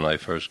Arbor when I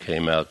first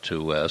came out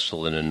to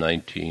Esalen in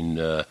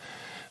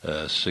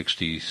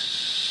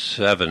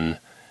 1967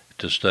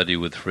 to study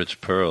with Fritz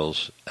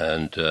Perls,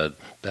 and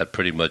that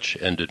pretty much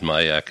ended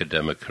my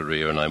academic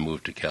career, and I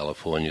moved to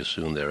California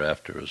soon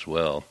thereafter as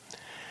well.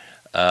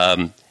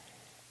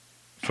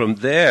 From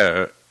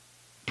there,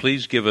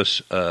 please give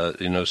us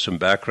some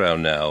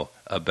background now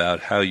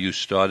about how you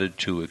started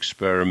to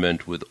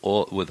experiment with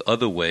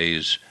other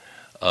ways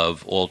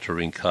of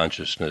altering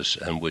consciousness,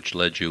 and which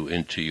led you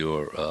into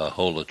your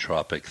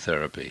holotropic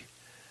therapy.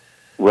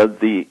 Well,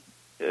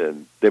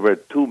 there were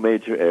two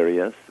major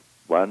areas.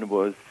 One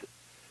was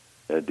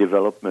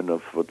development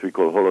of what we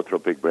call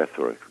holotropic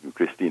breathwork.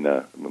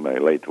 Christina, my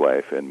late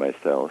wife, and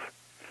myself,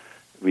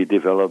 we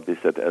developed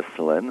this at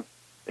Esalen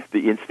at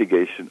the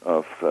instigation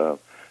of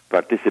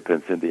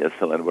participants in the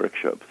Esalen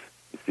workshops.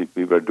 You see,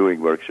 we were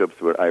doing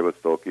workshops where I was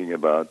talking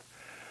about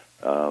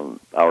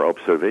our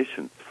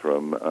observations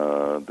from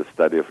the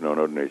study of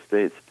non-ordinary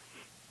states.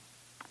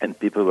 And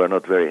people were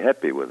not very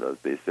happy with us.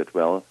 They said,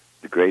 well,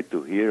 it's great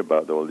to hear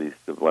about all these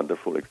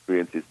wonderful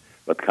experiences,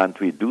 but can't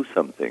we do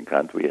something?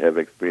 Can't we have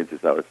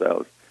experiences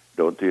ourselves?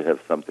 Don't you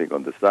have something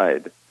on the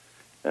side?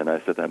 And I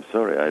said, I'm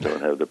sorry, I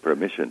don't have the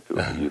permission to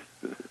use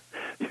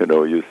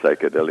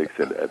psychedelics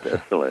at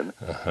Esalen.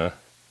 Uh-huh.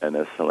 And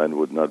Esalen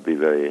would not be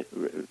very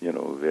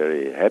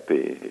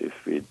happy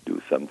if we do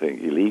something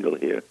illegal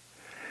here.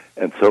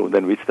 And so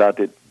then we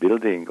started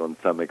building on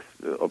some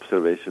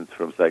observations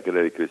from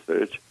psychedelic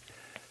research,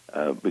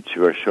 which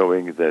were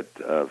showing that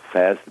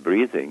fast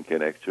breathing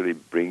can actually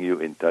bring you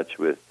in touch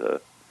with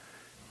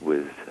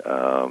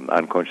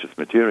unconscious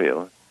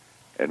material.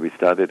 And we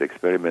started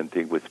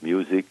experimenting with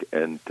music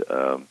and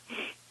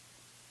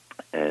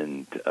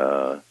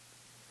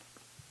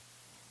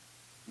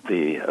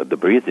the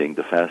breathing,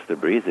 the faster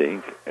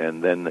breathing,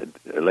 and then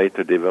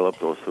later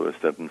developed also a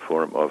certain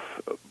form of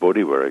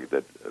body work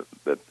that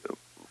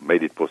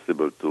made it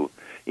possible to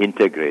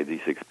integrate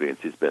these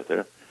experiences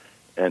better.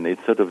 And it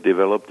sort of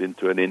developed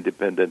into an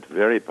independent,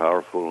 very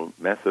powerful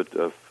method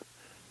of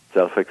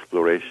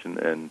self-exploration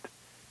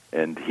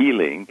and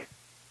healing.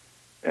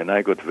 And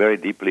I got very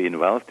deeply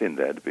involved in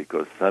that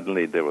because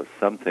suddenly there was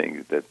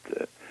something that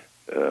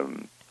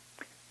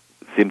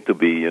seemed to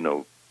be,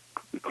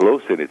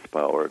 close in its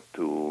power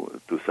to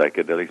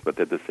psychedelics, but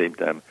at the same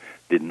time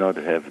did not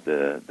have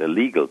the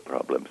legal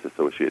problems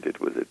associated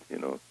with it,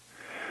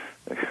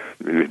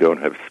 We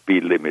don't have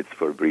speed limits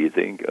for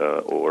breathing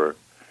or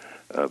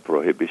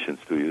prohibitions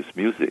to use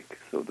music.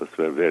 So those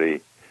were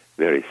very,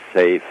 very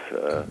safe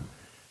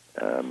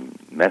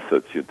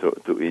methods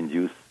to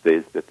induce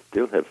states that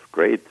still have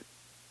great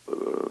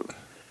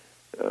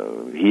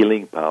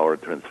healing power,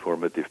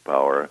 transformative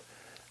power,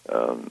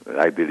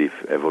 I believe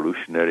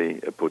evolutionary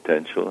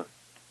potential,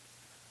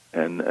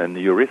 and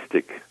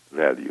heuristic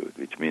value,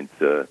 which means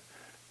that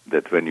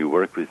when you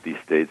work with these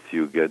states,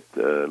 you get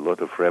a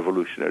lot of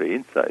revolutionary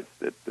insights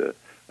that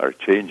are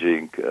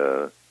changing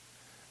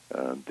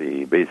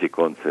the basic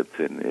concepts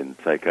in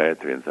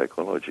psychiatry and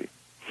psychology.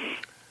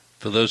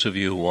 For those of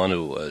you who want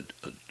to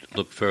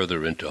look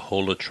further into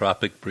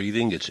holotropic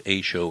breathing, it's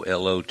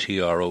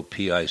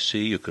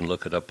HOLOTROPIC. You can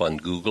look it up on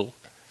Google,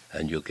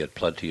 and you'll get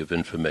plenty of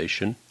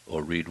information,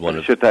 or read one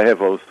of... I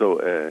have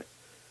also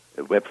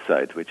a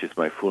website, which is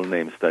my full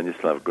name,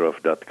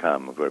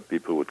 StanislavGrof.com, where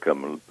people would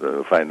come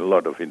find a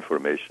lot of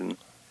information.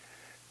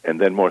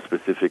 And then more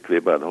specifically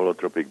about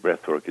holotropic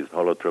breathwork is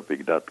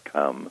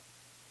holotropic.com.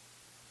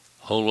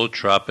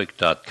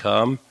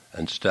 Holotropic.com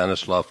and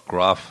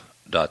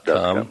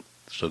StanislavGrof.com.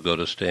 So go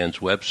to Stan's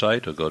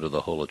website or go to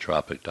the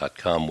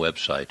holotropic.com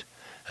website,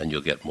 and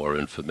you'll get more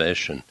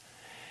information.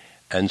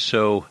 And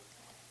so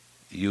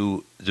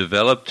you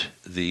developed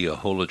the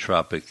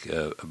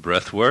holotropic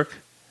breath work,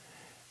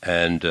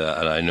 and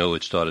I know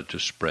it started to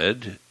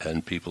spread,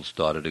 and people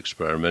started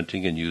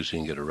experimenting and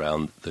using it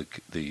around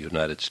the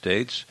United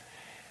States.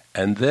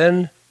 And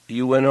then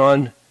you went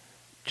on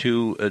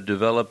to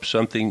develop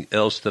something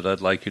else that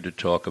I'd like you to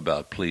talk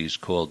about, please,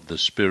 called the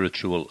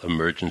Spiritual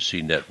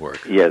Emergency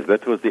Network. Yes,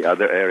 that was the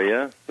other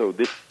area. So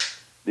this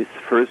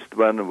first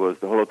one was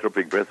the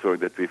holotropic breathwork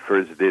that we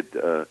first did,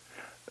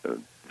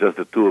 just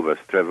the two of us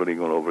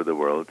traveling all over the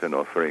world and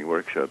offering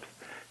workshops.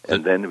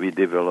 And then we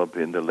developed,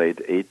 in the late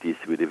 80s,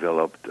 we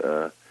developed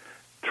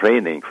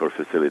training for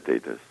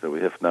facilitators. So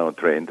we have now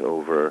trained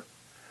over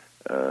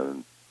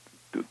 2,000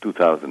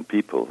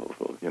 people,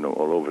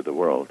 all over the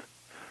world.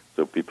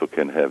 So people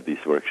can have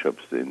these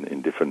workshops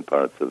in different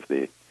parts of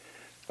the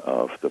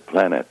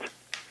planet.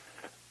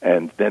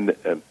 And then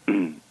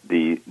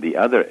the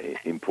other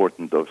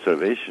important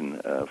observation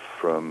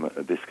from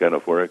this kind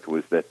of work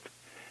was that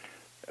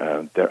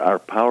there are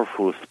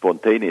powerful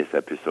spontaneous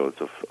episodes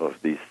of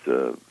these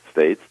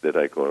states that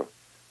I call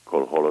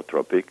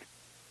holotropic,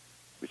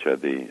 which are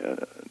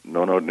the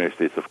non-ordinary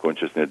states of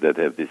consciousness that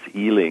have this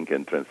healing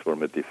and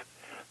transformative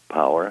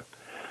power.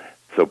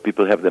 So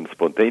people have them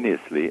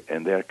spontaneously,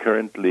 and they are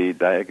currently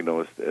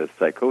diagnosed as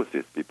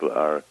psychosis. People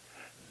are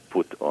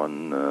put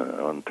on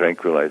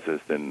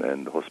tranquilizers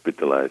and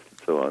hospitalized and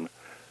so on.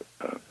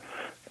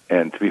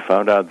 And we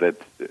found out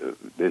that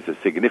there's a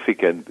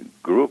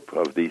significant group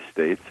of these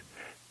states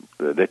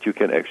that you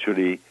can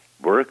actually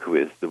work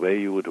with the way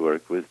you would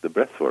work with the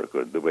breath work,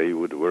 or the way you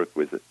would work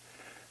with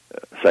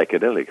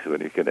psychedelics,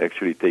 when you can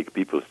actually take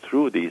people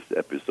through these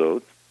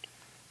episodes,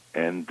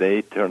 and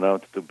they turn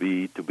out to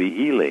be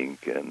healing,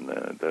 and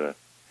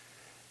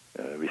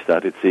we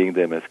started seeing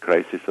them as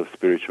crisis of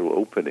spiritual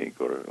opening,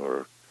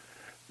 or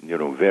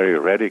very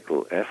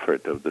radical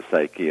effort of the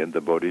psyche and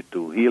the body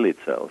to heal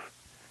itself,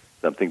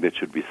 something that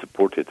should be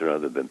supported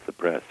rather than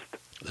suppressed.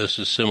 This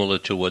is similar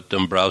to what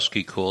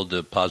Dombrowski called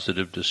the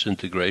positive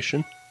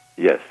disintegration?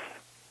 Yes.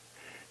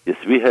 Yes,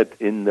 we had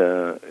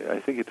I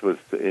think it was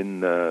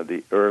in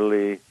the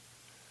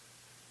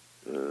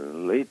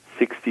late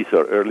 60s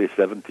or early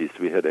 70s,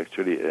 we had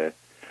actually a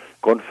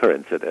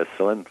conference at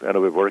Esalen, kind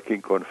of a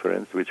working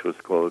conference, which was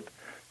called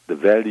The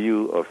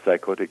Value of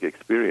Psychotic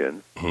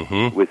Experience,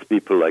 with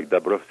people like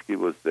Dabrowski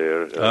was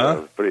there,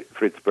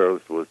 Fritz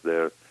Perls was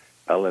there,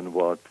 Alan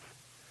Watts,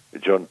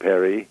 John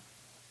Perry,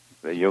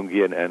 a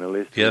Jungian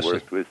analyst who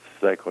worked with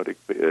so-called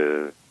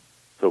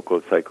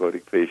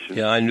psychotic patients.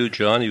 Yeah, I knew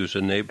John. He was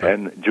a neighbor.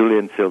 And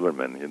Julian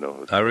Silverman,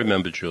 I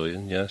remember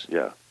Julian, yes.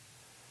 Yeah.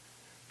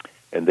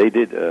 And they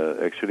did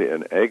actually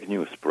an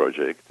Agnews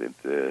project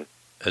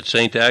at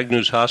St.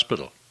 Agnews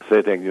Hospital.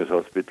 St. Agnews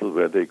Hospital,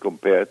 where they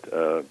compared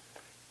a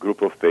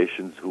group of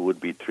patients who would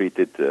be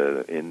treated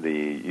in the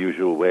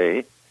usual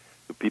way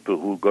to people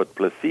who got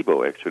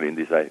placebo, actually, in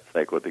these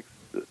psychotic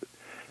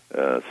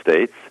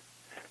states.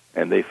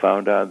 And they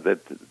found out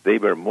that they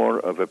were more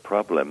of a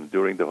problem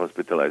during the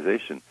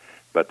hospitalization.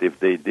 But if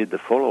they did the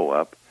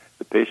follow-up,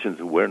 the patients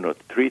who were not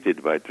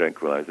treated by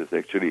tranquilizers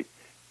actually,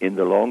 in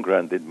the long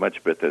run, did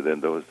much better than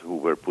those who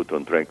were put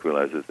on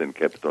tranquilizers and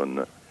kept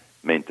on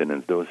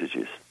maintenance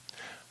dosages.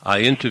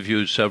 I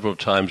interviewed several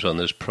times on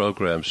this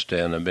program,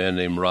 Stan, a man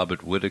named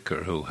Robert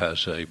Whitaker, who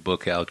has a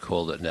book out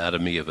called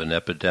Anatomy of an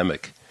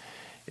Epidemic,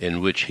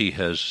 in which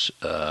he's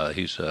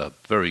a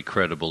very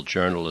credible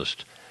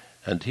journalist,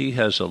 and he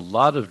has a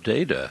lot of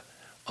data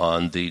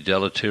on the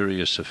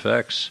deleterious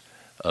effects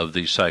of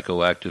the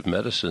psychoactive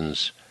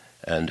medicines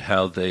and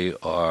how they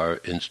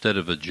are, instead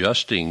of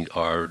adjusting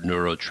our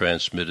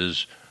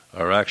neurotransmitters,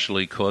 are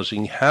actually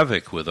causing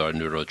havoc with our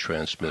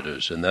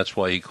neurotransmitters. And that's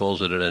why he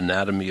calls it an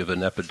anatomy of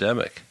an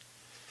epidemic.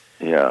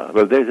 Yeah,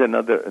 well, there's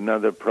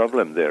another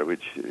problem there,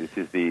 which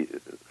is the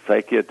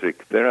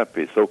psychiatric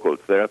therapy,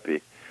 so-called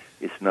therapy,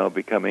 is now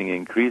becoming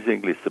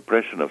increasingly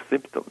suppression of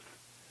symptoms.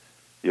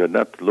 You're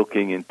not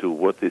looking into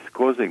what is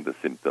causing the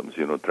symptoms,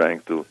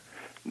 trying to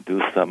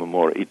do some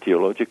more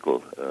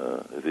etiological,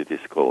 as it is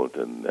called,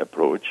 an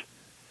approach.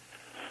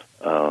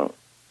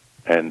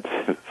 And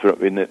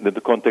in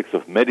the context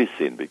of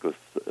medicine, because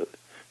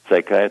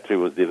psychiatry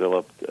was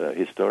developed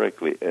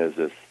historically as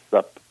a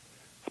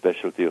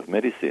sub-specialty of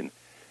medicine,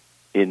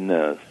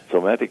 in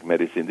somatic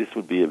medicine, this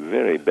would be a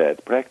very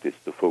bad practice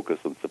to focus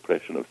on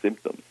suppression of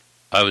symptoms.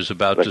 I was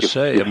about to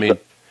say,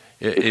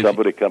 if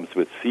somebody comes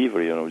with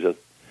fever, just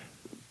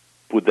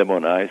put them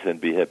on ice and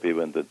be happy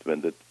when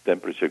the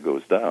temperature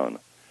goes down.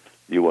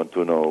 You want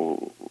to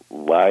know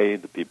why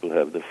the people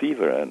have the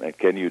fever, and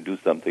can you do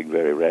something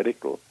very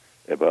radical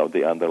about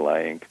the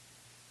underlying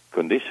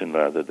condition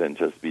rather than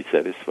just be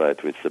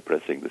satisfied with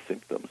suppressing the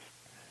symptoms.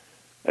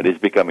 And it's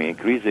becoming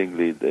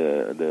increasingly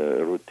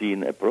the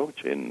routine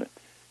approach in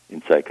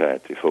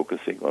psychiatry,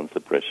 focusing on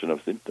suppression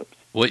of symptoms.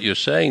 What you're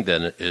saying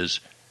then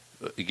is,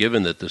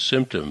 given that the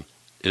symptom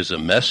is a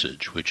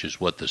message, which is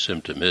what the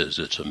symptom is,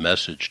 it's a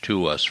message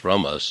to us,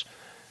 from us,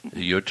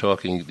 you're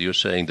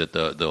saying that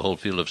the whole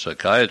field of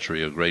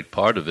psychiatry, a great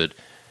part of it,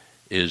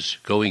 is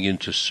going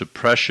into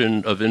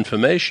suppression of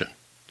information,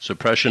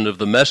 suppression of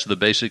the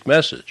basic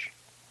message.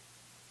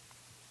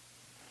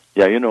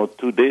 Yeah,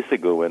 2 days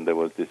ago when there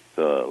was this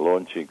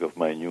launching of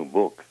my new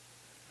book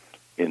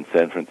in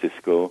San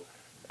Francisco,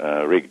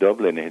 Rick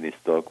Doblin in his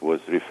talk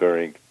was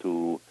referring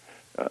to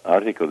an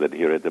article that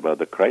he read about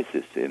the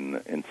crisis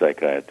in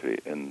psychiatry,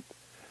 and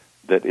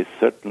that is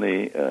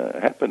certainly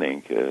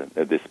happening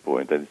at this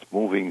point, and it's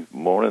moving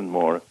more and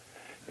more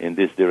in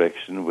this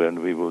direction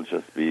when we will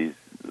just be,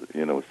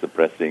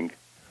 suppressing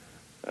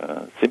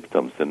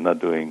symptoms and not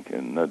doing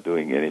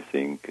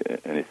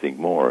anything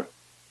more.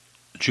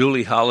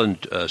 Julie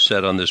Holland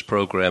said on this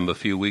program a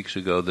few weeks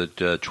ago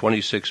that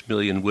 26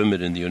 million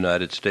women in the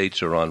United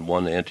States are on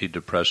one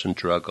antidepressant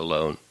drug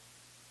alone.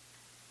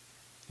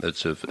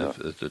 That's a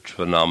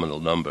phenomenal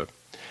number.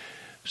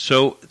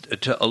 So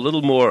a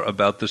little more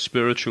about the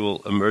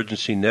Spiritual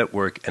Emergency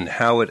Network and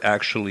how it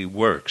actually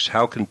works.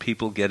 How can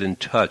people get in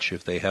touch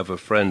if they have a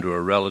friend or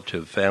a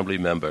relative, family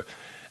member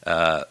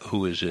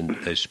who is in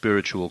a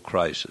spiritual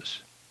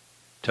crisis?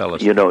 Tell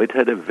us. It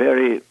had a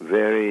very,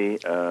 very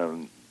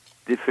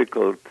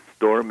difficult,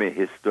 stormy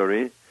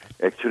history.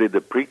 Actually,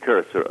 the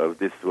precursor of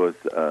this was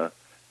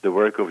the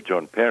work of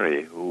John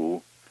Perry,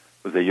 who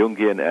was a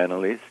Jungian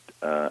analyst,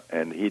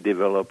 and he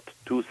developed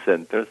two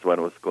centers.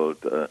 One was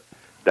called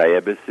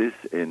Diabasis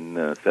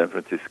in San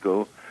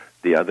Francisco.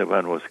 The other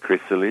one was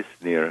Chrysalis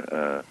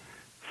near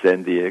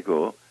San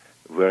Diego,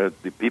 where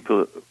the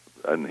people,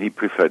 and he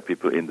preferred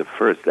people in the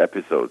first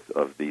episodes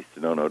of these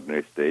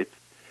non-ordinary states,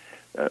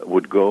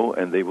 would go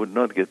and they would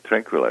not get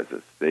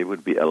tranquilizers. They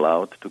would be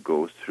allowed to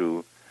go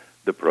through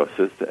the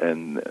process,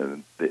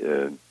 and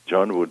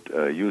John would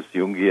use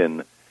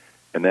Jungian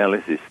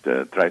analysis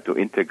to try to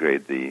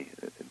integrate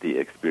the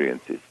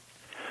experiences.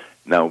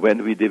 Now,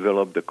 when we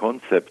developed the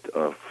concept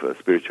of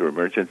spiritual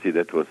emergency,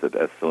 that was at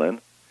Esalen,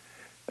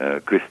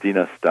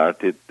 Christina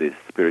started this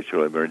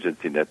Spiritual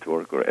Emergency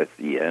Network, or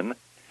SEN,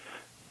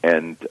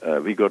 and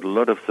we got a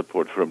lot of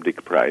support from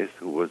Dick Price,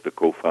 who was the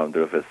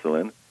co-founder of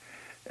Esalen,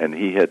 and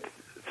he had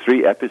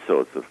 3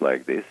 episodes of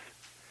like this,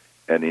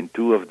 and in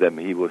 2 of them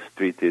he was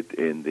treated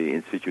in the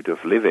Institute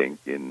of Living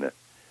in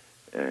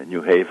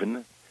New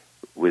Haven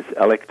with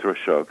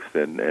electroshocks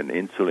and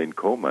insulin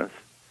comas.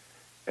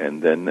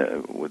 And then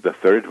with the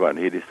 3rd one,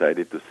 he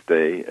decided to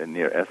stay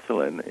near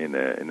Esalen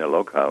in a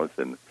log house,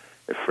 and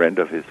a friend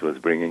of his was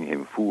bringing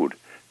him food,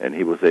 and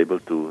he was able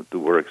to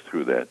work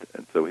through that.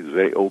 And so he's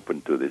very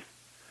open to this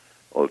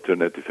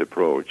alternative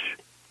approach.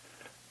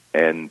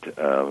 And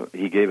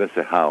he gave us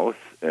a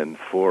house and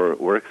 4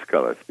 work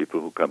scholars,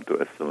 people who come to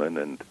Esalen,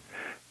 and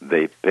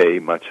they pay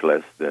much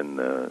less than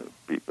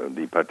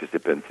the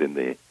participants in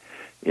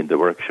the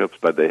workshops,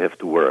 but they have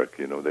to work.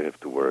 They have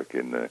to work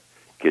in the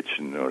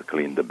kitchen or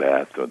clean the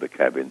bath or the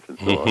cabins and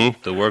so on.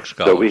 The work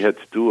scholars. So we had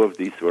 2 of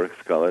these work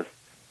scholars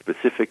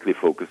specifically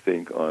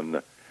focusing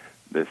on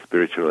the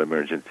Spiritual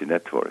Emergency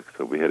Network.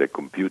 So we had a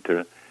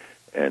computer,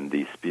 and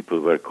these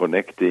people were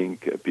connecting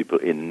people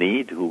in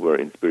need who were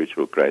in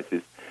spiritual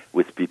crisis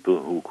with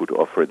people who could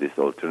offer this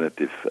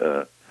alternative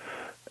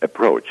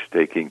approach,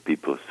 taking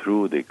people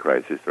through the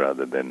crisis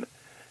rather than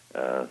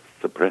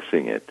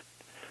suppressing it.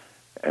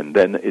 And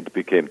then it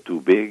became too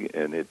big,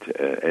 and it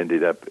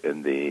ended up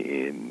in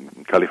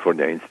the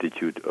California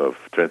Institute of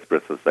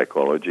Transpersonal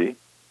Psychology.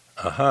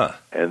 Uh-huh.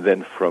 And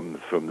then from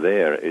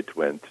there, it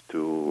went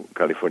to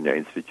California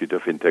Institute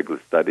of Integral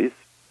Studies.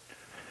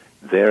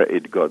 There,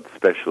 it got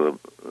special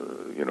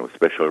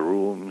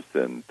rooms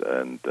and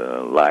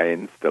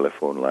lines,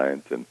 telephone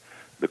lines, and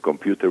the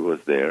computer was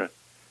there,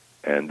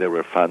 and there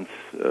were funds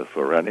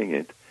for running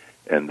it.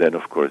 And then,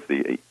 of course,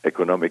 the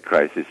economic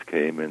crisis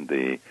came, and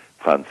the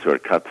funds were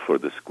cut for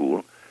the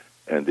school,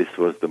 and this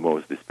was the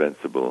most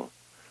dispensable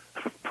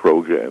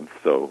program.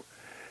 So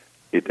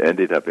it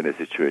ended up in a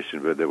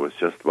situation where there was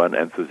just one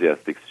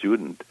enthusiastic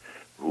student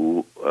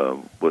who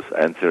was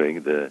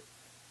answering the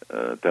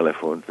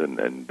telephones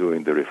and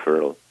doing the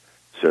referral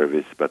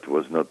service, but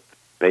was not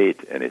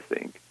paid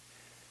anything.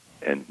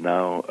 And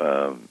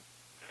now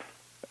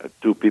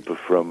 2 people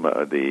from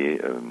the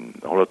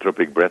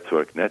Holotropic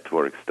Breathwork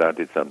Network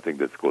started something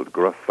that's called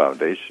Grof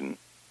Foundation,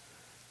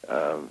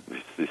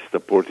 which is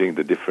supporting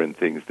the different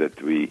things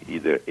that we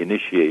either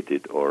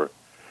initiated or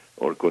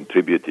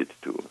contributed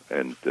to.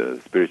 And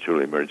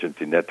Spiritual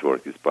Emergency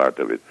Network is part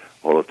of it.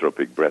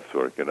 Holotropic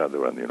Breathwork, another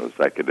one,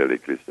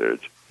 psychedelic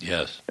research.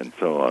 Yes. And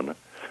so on.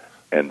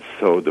 And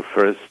so the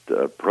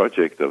first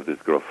project of this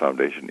Grof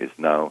Foundation is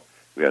now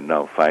We are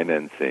now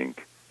financing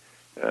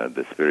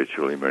the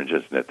Spiritual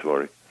Emergence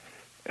Network,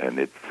 and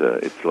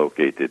it's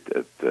located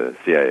at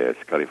CIS,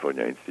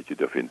 California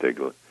Institute of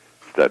Integral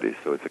Studies.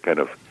 So it's a kind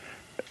of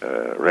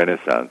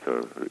renaissance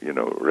or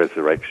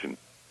resurrection.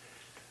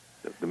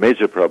 The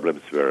major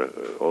problems were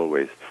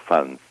always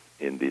funds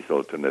in these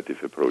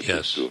alternative approaches.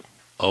 Yes,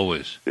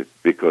 always.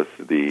 Because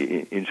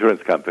the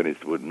insurance companies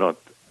would not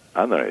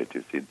honor it,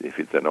 you see, if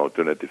it's an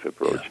alternative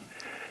approach. Yeah.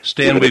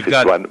 Stan, we've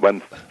got one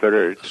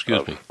third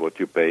of me. what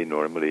you pay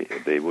normally,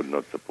 they would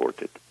not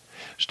support it.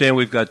 Stan,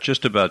 we've got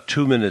just about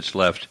 2 minutes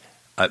left.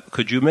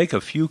 Could you make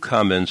a few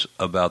comments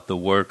about the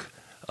work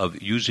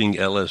of using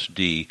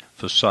LSD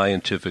for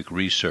scientific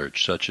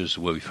research, such as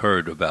we've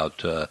heard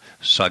about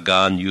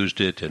Sagan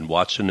used it, and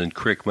Watson and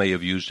Crick may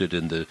have used it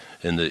in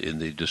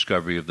the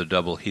discovery of the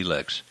double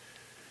helix?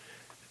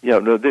 Yeah,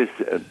 no, there's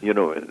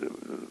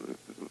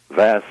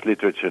vast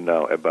literature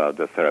now about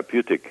the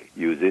therapeutic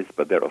uses,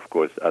 but there are, of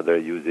course, other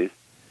uses.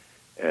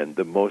 And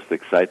the most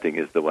exciting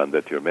is the one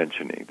that you're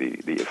mentioning,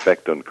 the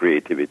effect on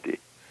creativity.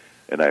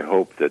 And I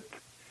hope that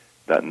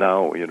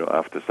now,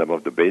 after some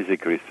of the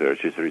basic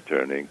research is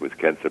returning with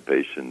cancer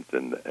patients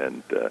and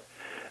the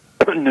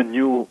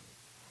new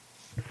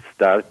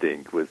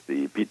starting with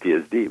the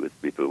PTSD, with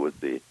people with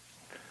the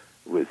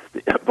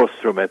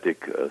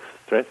post-traumatic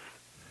stress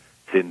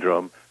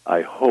syndrome,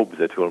 I hope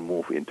that we'll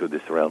move into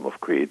this realm of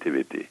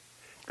creativity.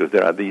 Because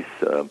there are these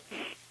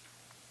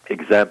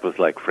examples,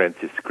 like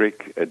Francis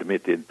Crick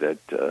admitted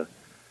that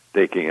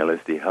taking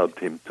LSD helped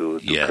him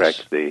to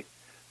crack the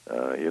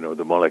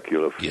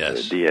molecule of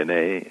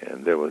DNA.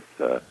 And there was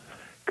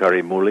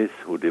Kary Mullis,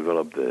 who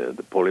developed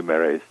the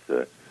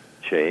polymerase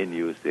chain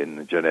used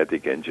in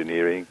genetic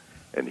engineering.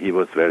 And he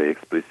was very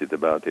explicit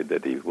about it,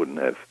 that he wouldn't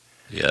have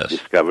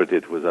discovered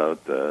it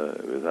without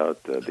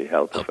the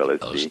help of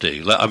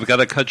LSD. I've got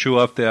to cut you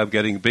off there. I'm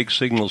getting big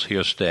signals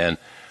here, Stan.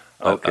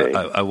 Okay.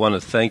 I want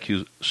to thank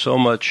you so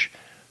much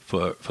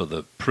for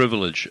the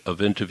privilege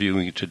of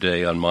interviewing you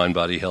today on Mind,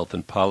 Body, Health,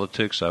 and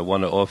Politics. I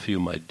want to offer you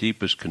my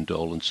deepest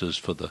condolences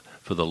for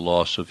the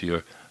loss of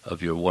your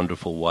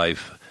wonderful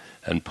wife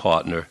and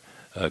partner,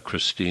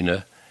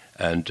 Christina.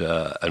 And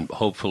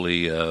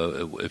hopefully,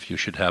 if you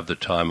should have the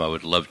time, I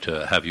would love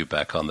to have you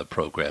back on the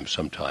program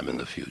sometime in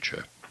the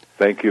future.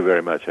 Thank you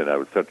very much, and I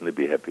would certainly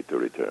be happy to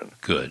return.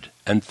 Good.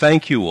 And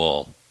thank you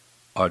all,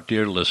 our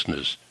dear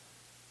listeners,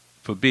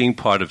 for being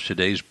part of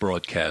today's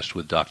broadcast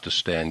with Dr.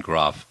 Stan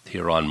Grof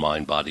here on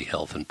Mind, Body,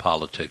 Health, and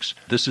Politics.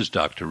 This is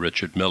Dr.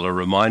 Richard Miller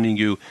reminding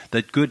you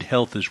that good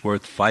health is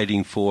worth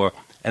fighting for,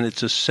 and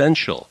it's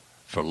essential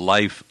for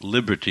life,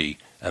 liberty,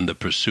 and the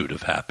pursuit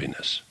of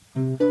happiness.